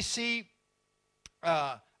 We see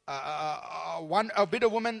a widow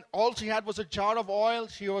woman, all she had was a jar of oil.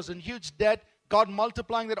 She was in huge debt. God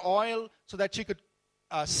multiplying that oil so that she could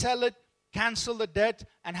sell it, cancel the debt,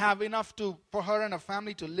 and have enough for her and her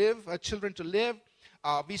family to live, her children to live.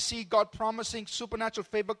 We see God promising supernatural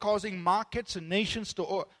favor, causing markets and nations to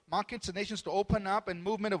open up, and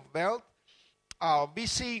movement of wealth. We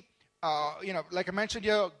see, like I mentioned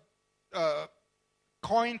here,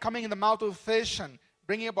 coin coming in the mouth of fish and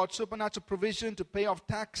bringing about supernatural provision to pay off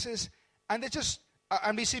taxes. And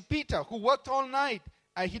and we see Peter, who worked all night.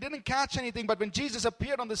 He didn't catch anything, but when Jesus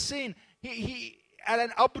appeared on the scene, he at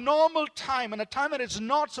an abnormal time, and a time that it's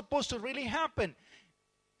not supposed to really happen,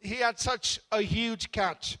 he had such a huge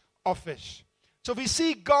catch of fish. So we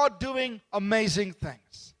see God doing amazing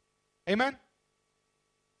things. Amen?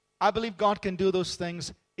 I believe God can do those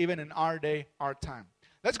things even in our day, our time.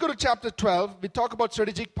 Let's go to chapter 12. We talk about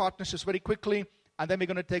strategic partnerships very quickly, and then we're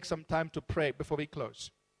going to take some time to pray before we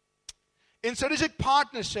close. In strategic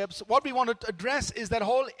partnerships, what we want to address is that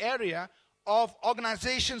whole area of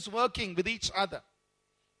organizations working with each other.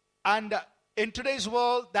 And in today's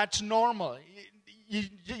world, that's normal.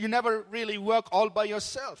 You never really work all by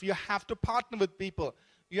yourself. You have to partner with people.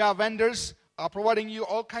 You have vendors providing you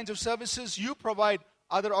all kinds of services. You provide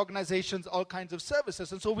other organizations all kinds of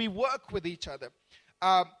services. And so we work with each other.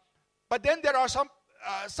 But then there are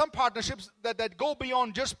some partnerships that go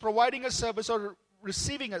beyond just providing a service or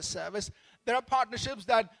receiving a service. There are partnerships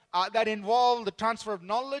that involve the transfer of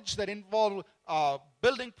knowledge, that involve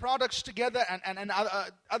building products together and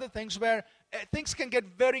other things where things can get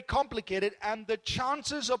very complicated, and the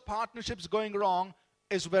chances of partnerships going wrong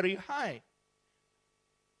is very high.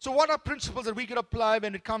 So what are principles that we could apply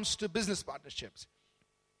when it comes to business partnerships?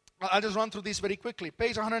 I'll just run through these very quickly.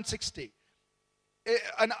 Page 160.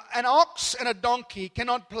 An ox and a donkey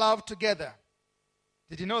cannot plow together.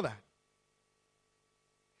 Did you know that?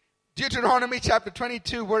 Deuteronomy chapter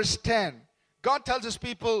 22 verse 10. God tells his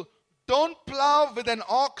people, don't plow with an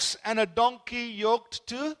ox and a donkey yoked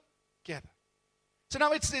together. So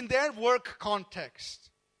now it's in their work context.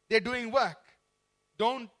 They're doing work.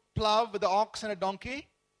 Don't plow with the ox and a donkey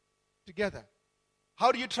together.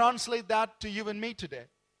 How do you translate that to you and me today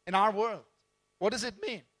in our world? What does it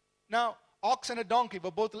mean? Now, ox and a donkey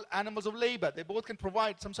were both animals of labor. They both can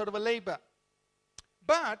provide some sort of a labor.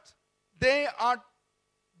 But they are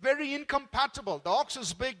very incompatible. The ox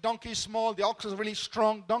is big, donkey is small. The ox is really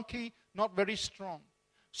strong, donkey not very strong.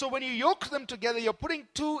 So when you yoke them together, you're putting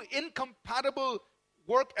 2 incompatible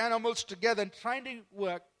work animals together and trying to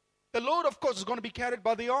work, the load, of course, is going to be carried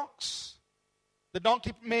by the ox. The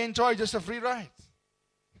donkey may enjoy just a free ride.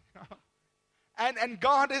 And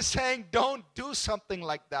God is saying, don't do something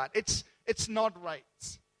like that. It's not right.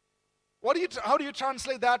 How do you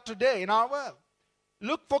translate that today in our world?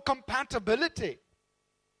 Look for compatibility.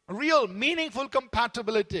 Real, meaningful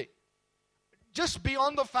compatibility. Just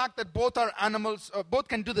beyond the fact that both are animals, both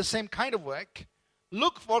can do the same kind of work.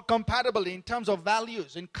 Look for compatibility in terms of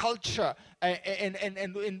values, in culture,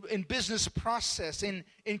 in business process, in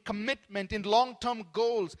commitment, in long-term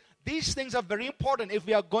goals. These things are very important if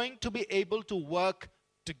we are going to be able to work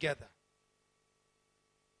together.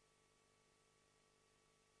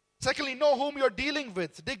 Secondly, know whom you're dealing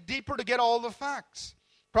with. Dig deeper to get all the facts.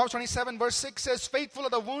 Proverbs 27 verse 6 says, faithful are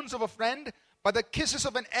the wounds of a friend, but the kisses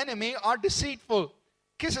of an enemy are deceitful.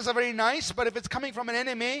 Kisses are very nice, but if it's coming from an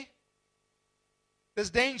enemy,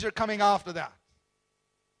 there's danger coming after that.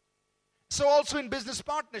 So also in business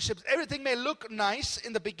partnerships, everything may look nice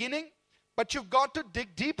in the beginning, but you've got to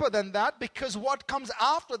dig deeper than that, because what comes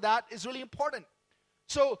after that is really important.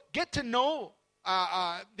 So get to know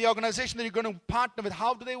the organization that you're going to partner with.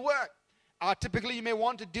 How do they work? Typically, you may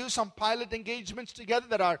want to do some pilot engagements together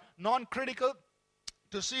that are non-critical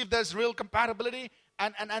to see if there's real compatibility,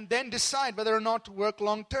 and then decide whether or not to work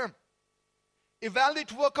long-term.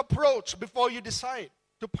 Evaluate work approach before you decide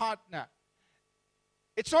to partner.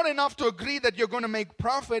 It's not enough to agree that you're going to make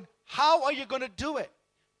profit. How are you going to do it?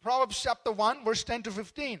 Proverbs chapter 1, verse 10 to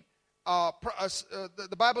 15.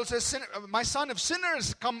 The Bible says, my son, if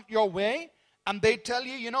sinners come your way and they tell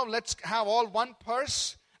you, let's have all one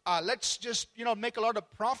purse, let's just, make a lot of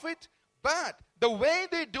profit. But the way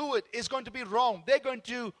they do it is going to be wrong. They're going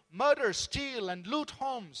to murder, steal, and loot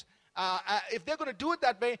homes. If they're going to do it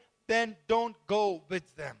that way, then don't go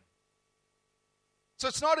with them. So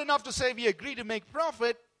it's not enough to say we agree to make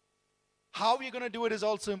profit. How you're going to do it is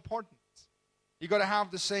also important. You've got to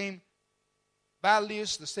have the same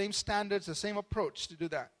values, the same standards, the same approach to do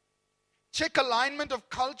that. Check alignment of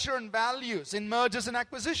culture and values in mergers and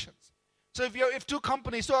acquisitions. So if two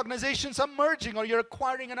organizations are merging, or you're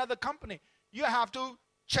acquiring another company, you have to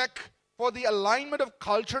check for the alignment of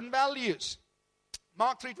culture and values.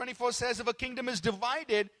 Mark 3:24 says, if a kingdom is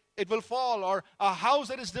divided, it will fall, or a house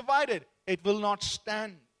that is divided, it will not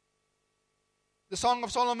stand. The Song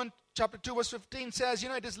of Solomon, chapter 2, verse 15 says,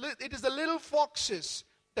 it is the little foxes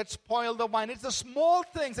that spoil the wine. It's the small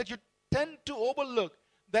things that you tend to overlook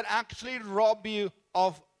that actually rob you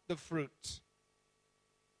of the fruit.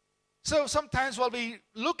 So sometimes while we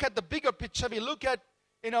look at the bigger picture, we look at,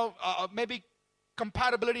 maybe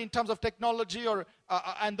compatibility in terms of technology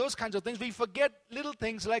and those kinds of things, we forget little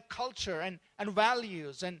things like culture and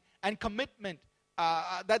values and commitment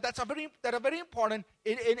that are very important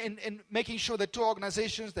in making sure that two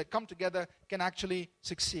organizations that come together can actually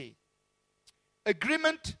succeed.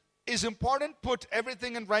 Agreement is important. Put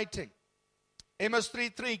everything in writing. Amos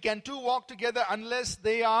 3:3, can two walk together unless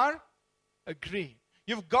they are agreed?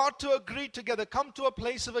 You've got to agree together. Come to a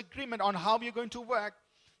place of agreement on how you're going to work.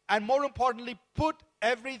 And more importantly, put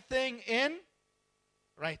everything in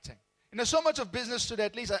writing. So much of business today,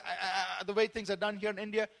 at least the way things are done here in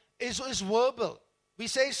India, is verbal. We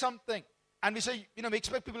say something, and we say, we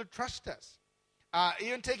expect people to trust us.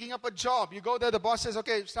 Even taking up a job, you go there, the boss says,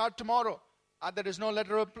 okay, start tomorrow. There is no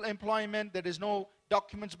letter of employment, there is no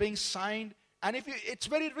documents being signed. And it's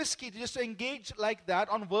very risky to just engage like that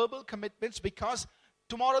on verbal commitments, because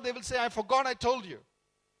tomorrow they will say, I forgot I told you.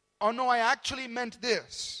 Or no, I actually meant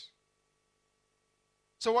this.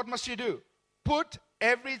 So what must you do? Put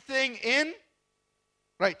everything in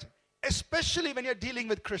writing. Especially when you're dealing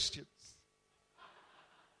with Christians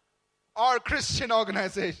or Christian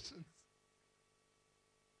organizations.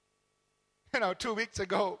 2 weeks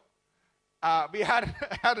ago, we had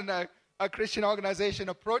a Christian organization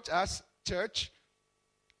approach us, church,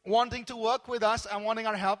 wanting to work with us and wanting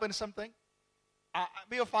our help in something.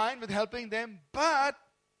 We were fine with helping them, but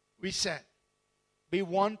we said, we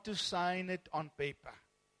want to sign it on paper.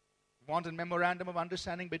 We want a memorandum of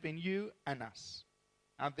understanding between you and us.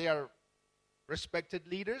 Now, they are respected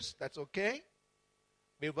leaders, that's okay.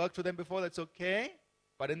 We worked with them before, that's okay.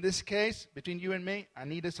 But in this case, between you and me, I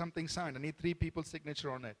needed something signed. I need 3 people's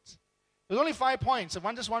signature on it. There's only 5 points,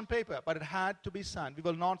 just one paper, but it had to be signed. We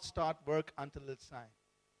will not start work until it's signed.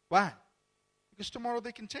 Why? Because tomorrow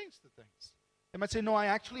they can change the things. They might say, no, I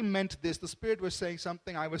actually meant this. The Spirit was saying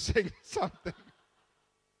something, I was saying something.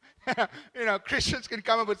 Christians can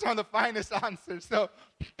come up with some of the finest answers. So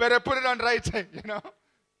better put it on writing,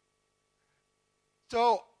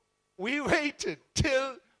 So we waited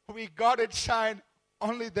till we got it signed.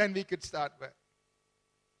 Only then we could start work.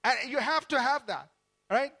 And you have to have that,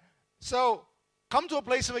 right? So come to a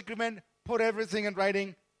place of agreement, put everything in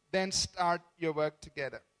writing, then start your work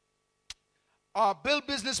together. Build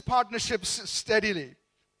business partnerships steadily.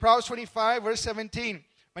 Proverbs 25, verse 17.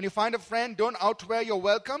 When you find a friend, don't outwear your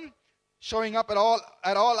welcome, showing up at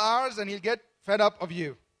all hours, and he'll get fed up of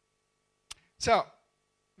you. So,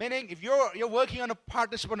 meaning if you're working on a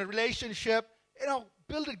partnership, on a relationship,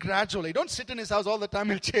 build it gradually. Don't sit in his house all the time,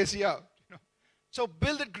 he'll chase you out. So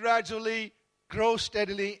build it gradually, grow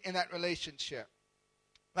steadily in that relationship.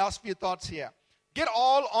 Last few thoughts here. Get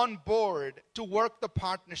all on board to work the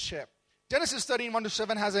partnership. Genesis 13,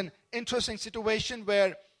 1-7 has an interesting situation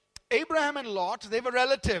where Abraham and Lot, they were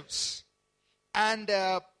relatives. And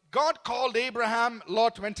God called Abraham,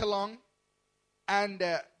 Lot went along. And,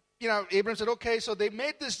 Abraham said, okay, so they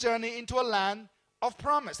made this journey into a land of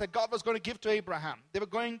promise that God was going to give to Abraham. They were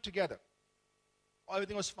going together.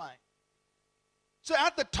 Everything was fine. So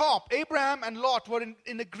at the top, Abraham and Lot were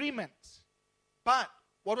in agreement. But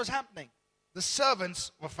what was happening? The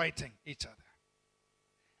servants were fighting each other.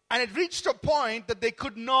 And it reached a point that they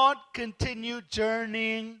could not continue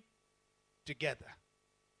journeying together.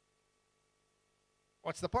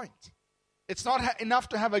 What's the point? It's not enough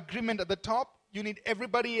to have agreement at the top. You need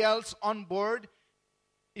everybody else on board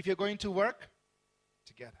if you're going to work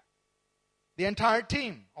together. The entire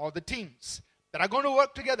team or the teams that are going to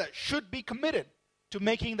work together should be committed to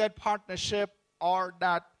making that partnership or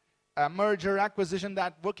that merger, acquisition,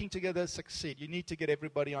 that working together succeed. You need to get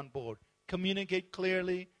everybody on board. Communicate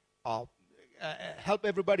clearly. Help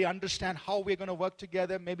everybody understand how we're going to work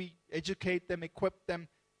together. Maybe educate them, equip them,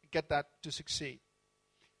 get that to succeed.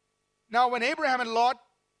 Now, when Abraham and Lot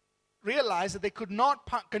realized that they could not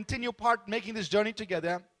continue making this journey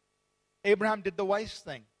together, Abraham did the wise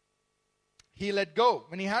thing. He let go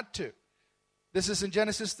when he had to. This is in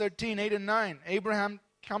Genesis 13, 8 and 9. Abraham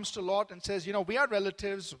comes to Lot and says, we are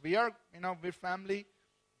relatives, we're family,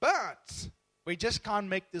 but we just can't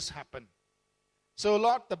make this happen. So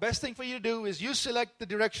Lot, the best thing for you to do is you select the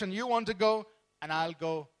direction you want to go, and I'll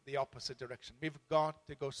go the opposite direction. We've got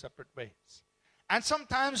to go separate ways. And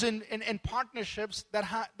sometimes in partnerships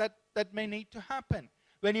that may need to happen.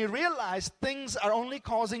 When you realize things are only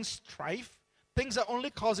causing strife, things are only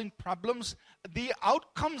causing problems, the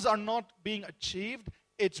outcomes are not being achieved,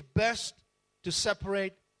 it's best to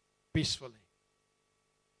separate peacefully.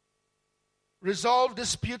 Resolve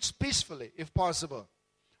disputes peacefully, if possible.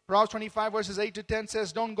 Proverbs 25 verses 8 to 10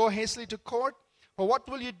 says, don't go hastily to court, for what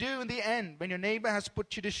will you do in the end when your neighbor has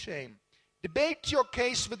put you to shame? Debate your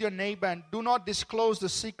case with your neighbor and do not disclose the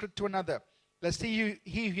secret to another, lest he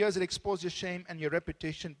hears it expose your shame and your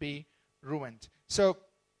reputation be ruined. So,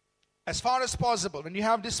 as far as possible, when you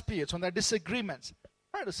have disputes, when there are disagreements,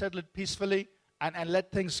 try to settle it peacefully and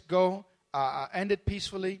let things go, end it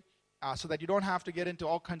peacefully, so that you don't have to get into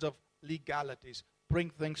all kinds of legalities. Bring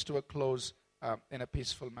things to a close in a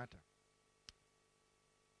peaceful manner.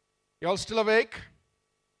 You all still awake?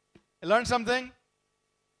 You learned something?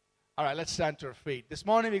 All right, let's stand to our feet. This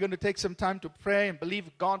morning we're going to take some time to pray and believe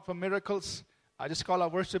God for miracles. I just call our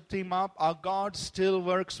worship team up. Our God still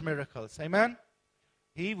works miracles. Amen?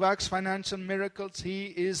 He works financial miracles. He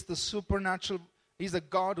is the supernatural. He's the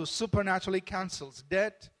God who supernaturally cancels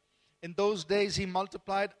debt. In those days, he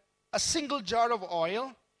multiplied a single jar of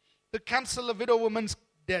oil to cancel a widow woman's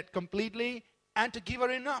debt completely and to give her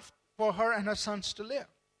enough for her and her sons to live.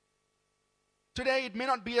 Today, it may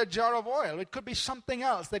not be a jar of oil. It could be something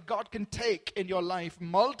else that God can take in your life,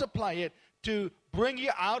 multiply it to bring you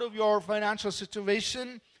out of your financial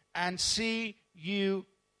situation and see you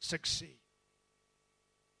succeed.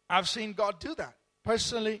 I've seen God do that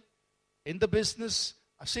personally in the business.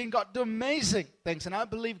 I've seen God do amazing things, and I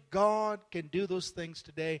believe God can do those things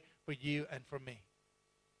today for you and for me.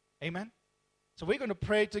 Amen? So we're going to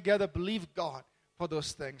pray together, believe God for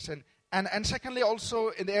those things. And secondly, also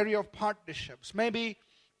in the area of partnerships. Maybe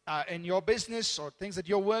in your business or things that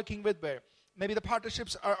you're working with where maybe the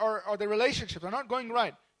partnerships or the relationships are not going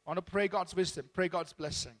right. I want to pray God's wisdom, pray God's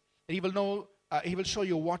blessing. And He will know, He will show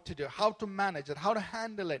you what to do, how to manage it, how to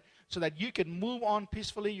handle it, so that you can move on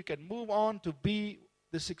peacefully, you can move on to be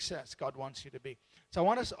the success God wants you to be. So I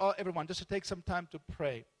want us, everyone, just to take some time to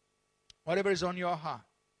pray. Whatever is on your heart,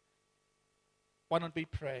 why don't we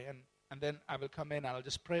pray? And then I will come in and I'll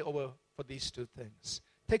just pray over for these two things.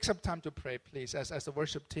 Take some time to pray, please, as the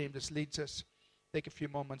worship team just leads us. Take a few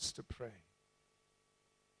moments to pray.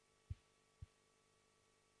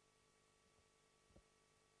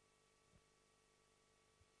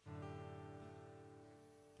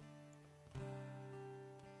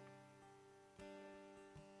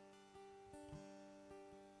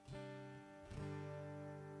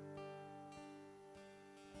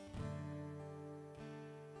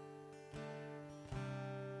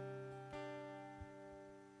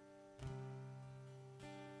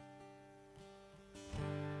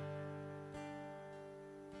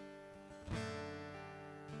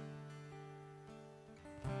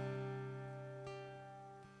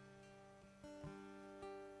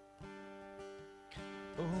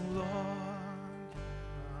 Oh Lord, you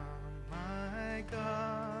are my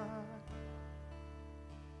God,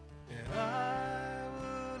 and I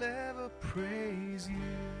will ever praise you.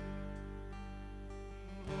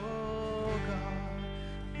 Oh God,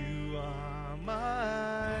 you are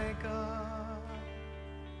my God,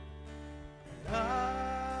 and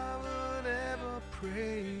I will ever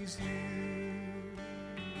praise you.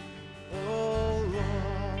 Oh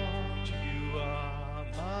Lord, you are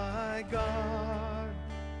my God,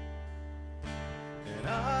 and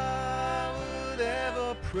I will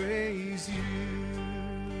ever praise you.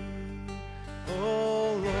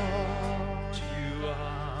 Oh Lord, you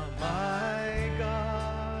are my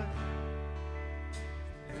God,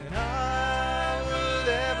 and I will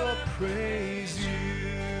ever praise you.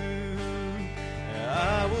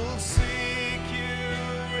 I will seek you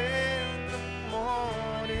in the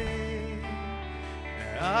morning,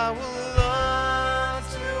 and I will love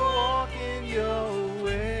to walk in your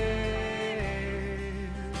ways.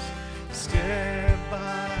 Step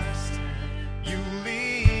by step you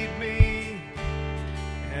lead me,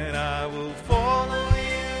 and I will follow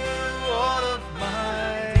you all of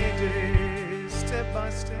my days. Step by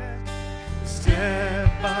step, step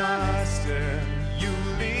by step, you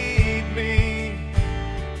lead me,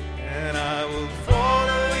 and I will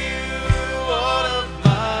follow you all of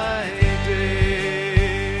my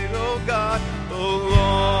days. Oh God, oh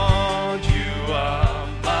Lord, you are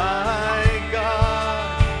my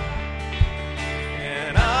God,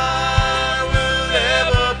 and I will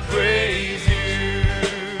ever praise you.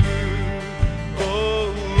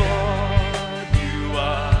 Oh Lord, you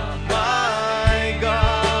are my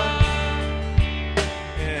God,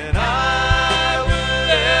 and I will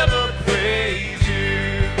ever praise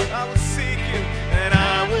you. I will seek you, and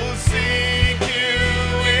I will seek you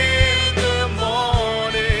in the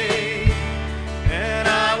morning, and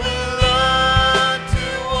I will learn to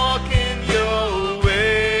walk in your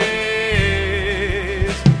ways.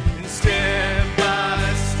 And step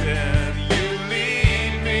by step you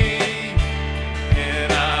lead me,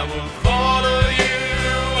 and I will follow you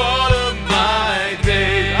all of my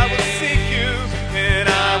days. I will seek you, and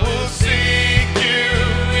I will seek you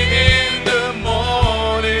in the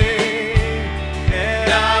morning, and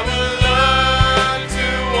I will learn to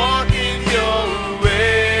walk in your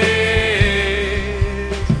ways.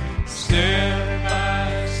 Step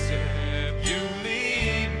by step you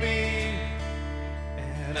lead me,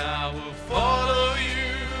 and I will follow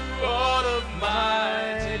you all of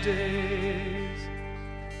my days.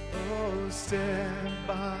 Oh, step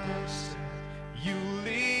by step you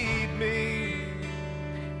lead me,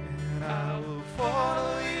 and I will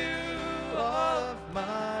follow you all of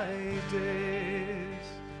my days.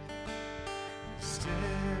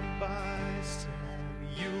 Step by step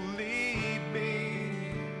you lead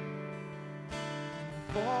me,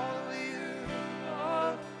 follow you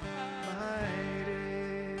all of my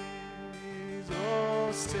days.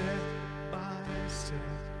 Oh, step by step,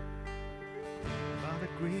 by the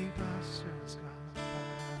green pastures, God,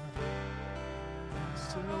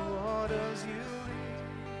 still waters you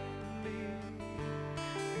lead me,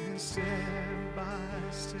 and step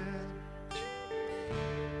by step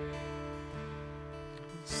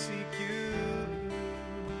seek you.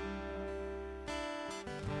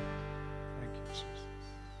 Thank you, Jesus.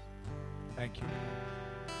 Thank you.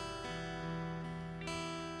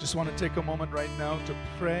 Just want to take a moment right now to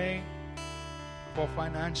pray for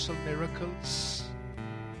financial miracles,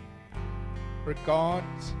 for God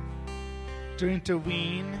to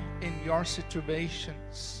intervene in your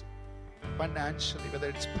situations financially, whether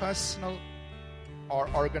it's personal or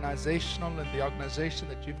organizational, in the organization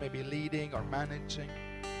that you may be leading or managing.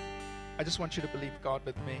 I just want you to believe God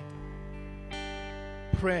with me.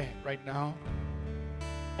 Pray right now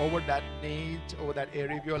over that need, over that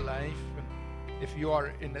area of your life. And if you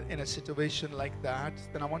are in a situation like that,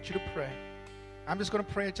 then I want you to pray. I'm just going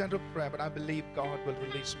to pray a gentle prayer, but I believe God will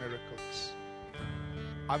release miracles.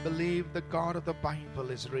 I believe the God of the Bible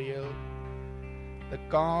is real. The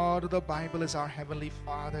God of the Bible is our Heavenly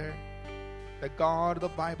Father. The God of the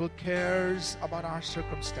Bible cares about our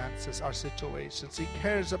circumstances, our situations. He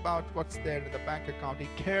cares about what's there in the bank account. He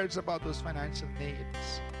cares about those financial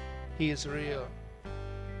needs. He is real.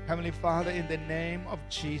 Heavenly Father, in the name of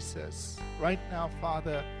Jesus, right now,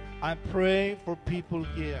 Father, I pray for people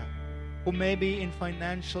here who may be in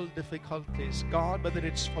financial difficulties. God, whether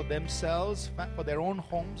it's for themselves, for their own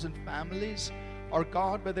homes and families, or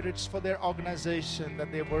God, whether it's for their organization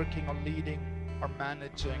that they're working or leading or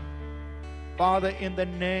managing. Father, in the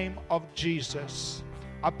name of Jesus,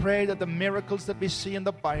 I pray that the miracles that we see in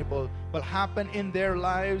the Bible will happen in their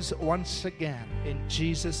lives once again, in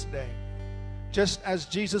Jesus' name. Just as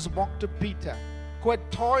Jesus walked to Peter, who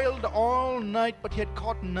had toiled all night but he had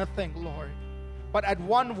caught nothing, Lord. But at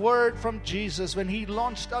one word from Jesus, when he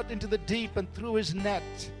launched out into the deep and threw his net,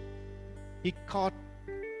 he caught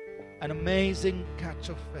an amazing catch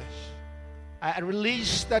of fish. I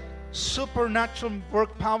release that supernatural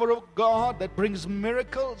work power of God that brings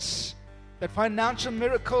miracles, that financial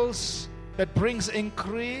miracles, that brings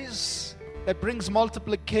increase, that brings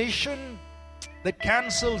multiplication, that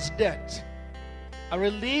cancels debt. I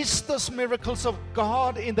release those miracles of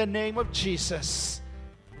God in the name of Jesus.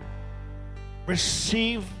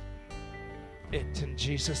 Receive it in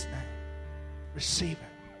Jesus' name. Receive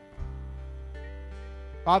it.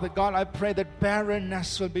 Father God, I pray that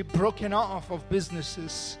barrenness will be broken off of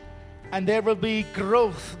businesses, and there will be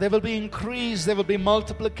growth, there will be increase, there will be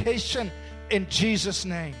multiplication in Jesus'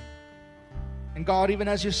 name. And God, even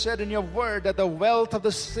as you said in your word that the wealth of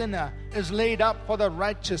the sinner is laid up for the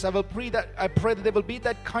righteous, I pray that there will be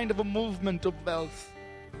that kind of a movement of wealth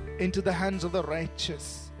into the hands of the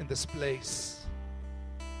righteous in this place.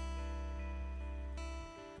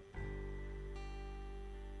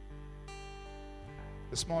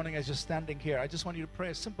 This morning, as you're standing here, I just want you to pray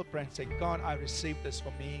a simple prayer and say, God, I receive this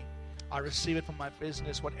for me. I receive it for my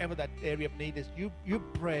business, whatever that area of need is. You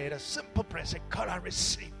pray a simple prayer. Say, God, I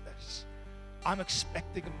receive this. I'm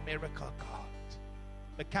expecting a miracle, God.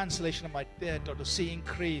 The cancellation of my debt, or to see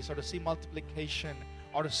increase, or to see multiplication,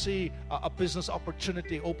 or to see a business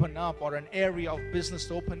opportunity open up, or an area of business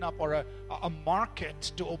to open up, or a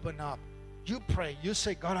market to open up. You pray. You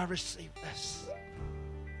say, God, I receive this.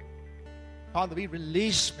 Father, we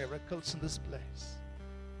release miracles in this place.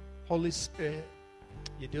 Holy Spirit,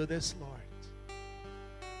 you do this, Lord.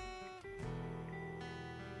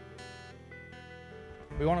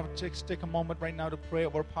 We want to take a moment right now to pray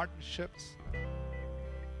over partnerships,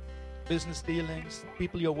 business dealings,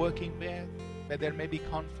 people you're working with, where there may be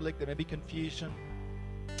conflict, there may be confusion,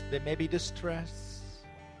 there may be distress.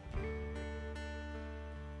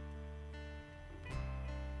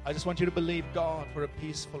 I just want you to believe God for a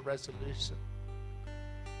peaceful resolution.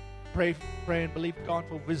 Pray and believe God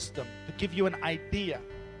for wisdom to give you an idea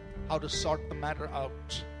how to sort the matter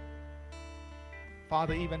out.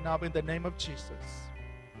 Father, even now in the name of Jesus,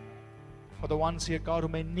 for the ones here, God, who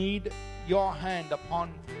may need your hand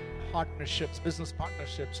upon partnerships, business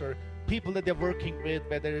partnerships, or people that they're working with,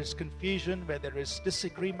 where there is confusion, where there is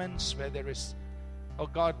disagreements, where there is, oh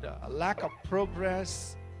God, a lack of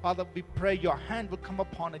progress. Father, we pray your hand will come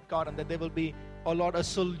upon it, God, and that there will be, oh Lord, a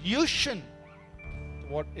solution to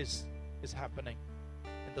what is happening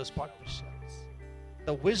in those partnerships.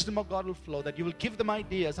 The wisdom of God will flow, that you will give them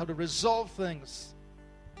ideas how to resolve things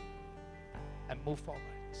and move forward.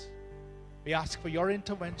 We ask for your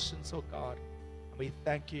interventions, oh God, and we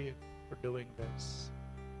thank you for doing this.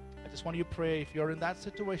 I just want you to pray, if you're in that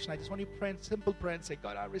situation, I just want you to pray in simple prayer and say,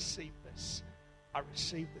 God, I receive this. I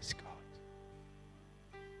receive this, God.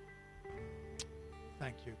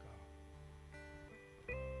 Thank you,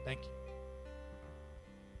 God. Thank you.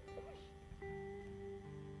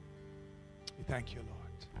 We thank you, Lord.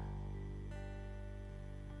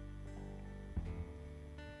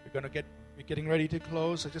 We're getting ready to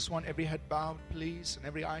close. I just want every head bowed, please, and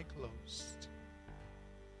every eye closed.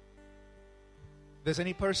 If there's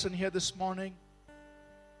any person here this morning,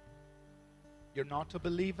 you're not a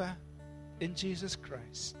believer in Jesus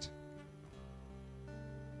Christ,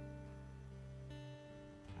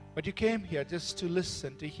 but you came here just to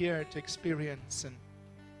listen, to hear, to experience,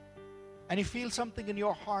 and you feel something in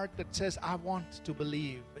your heart that says, I want to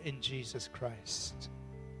believe in Jesus Christ.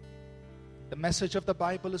 The message of the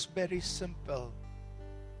Bible is very simple.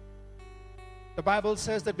 The Bible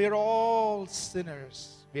says that we're all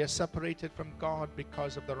sinners. We are separated from God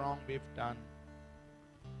because of the wrong we've done.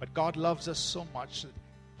 But God loves us so much that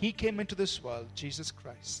He came into this world, Jesus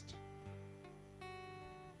Christ.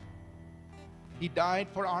 He died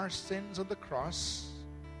for our sins on the cross.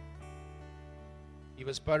 He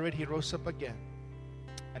was buried, He rose up again,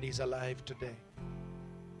 and He's alive today.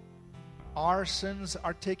 Our sins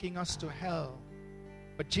are taking us to hell,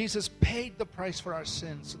 but Jesus paid the price for our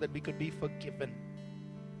sins so that we could be forgiven.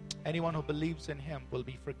 Anyone who believes in Him will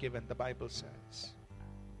be forgiven, the Bible says.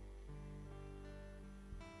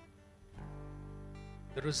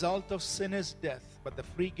 The result of sin is death, but the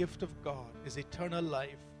free gift of God is eternal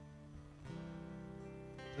life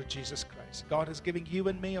through Jesus Christ. God is giving you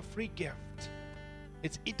and me a free gift.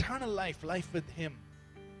 It's eternal life, life with Him,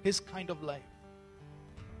 His kind of life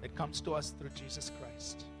that comes to us through Jesus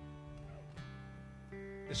Christ.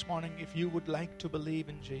 This morning, if you would like to believe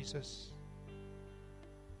in Jesus,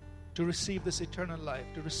 to receive this eternal life,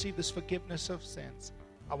 to receive this forgiveness of sins,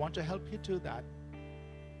 I want to help you do that.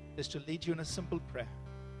 Just to lead you in a simple prayer.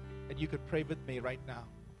 And you could pray with me right now.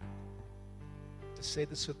 To say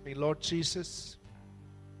this with me. Lord Jesus,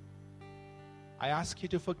 I ask you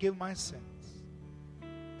to forgive my sins.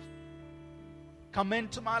 Come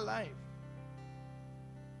into my life.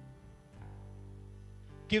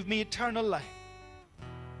 Give me eternal life.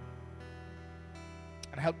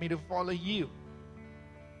 And help me to follow you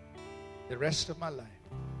the rest of my life.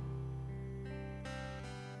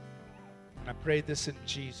 And I pray this in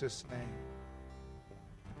Jesus' name.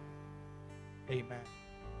 Amen.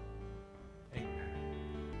 Amen.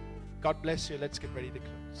 God bless you. Let's get ready to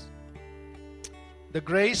close. The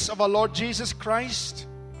grace of our Lord Jesus Christ,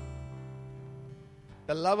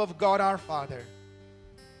 the love of God our Father,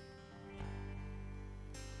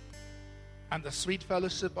 and the sweet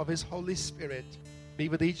fellowship of His Holy Spirit be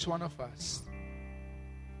with each one of us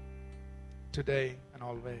today and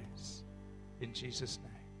always. In Jesus'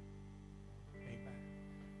 name. Amen.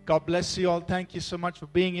 God bless you all. Thank you so much for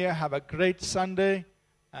being here. Have a great Sunday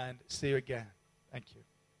and see you again. Thank you.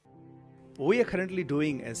 We are currently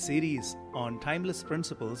doing a series on timeless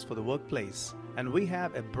principles for the workplace, and we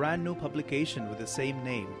have a brand new publication with the same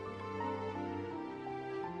name.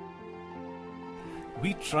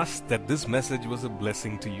 We trust that this message was a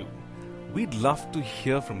blessing to you. We'd love to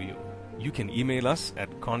hear from you. You can email us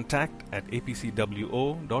at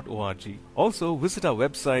contact@apcwo.org. Also, visit our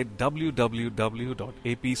website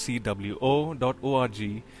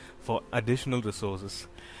www.apcwo.org for additional resources.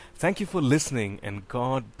 Thank you for listening, and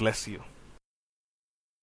God bless you.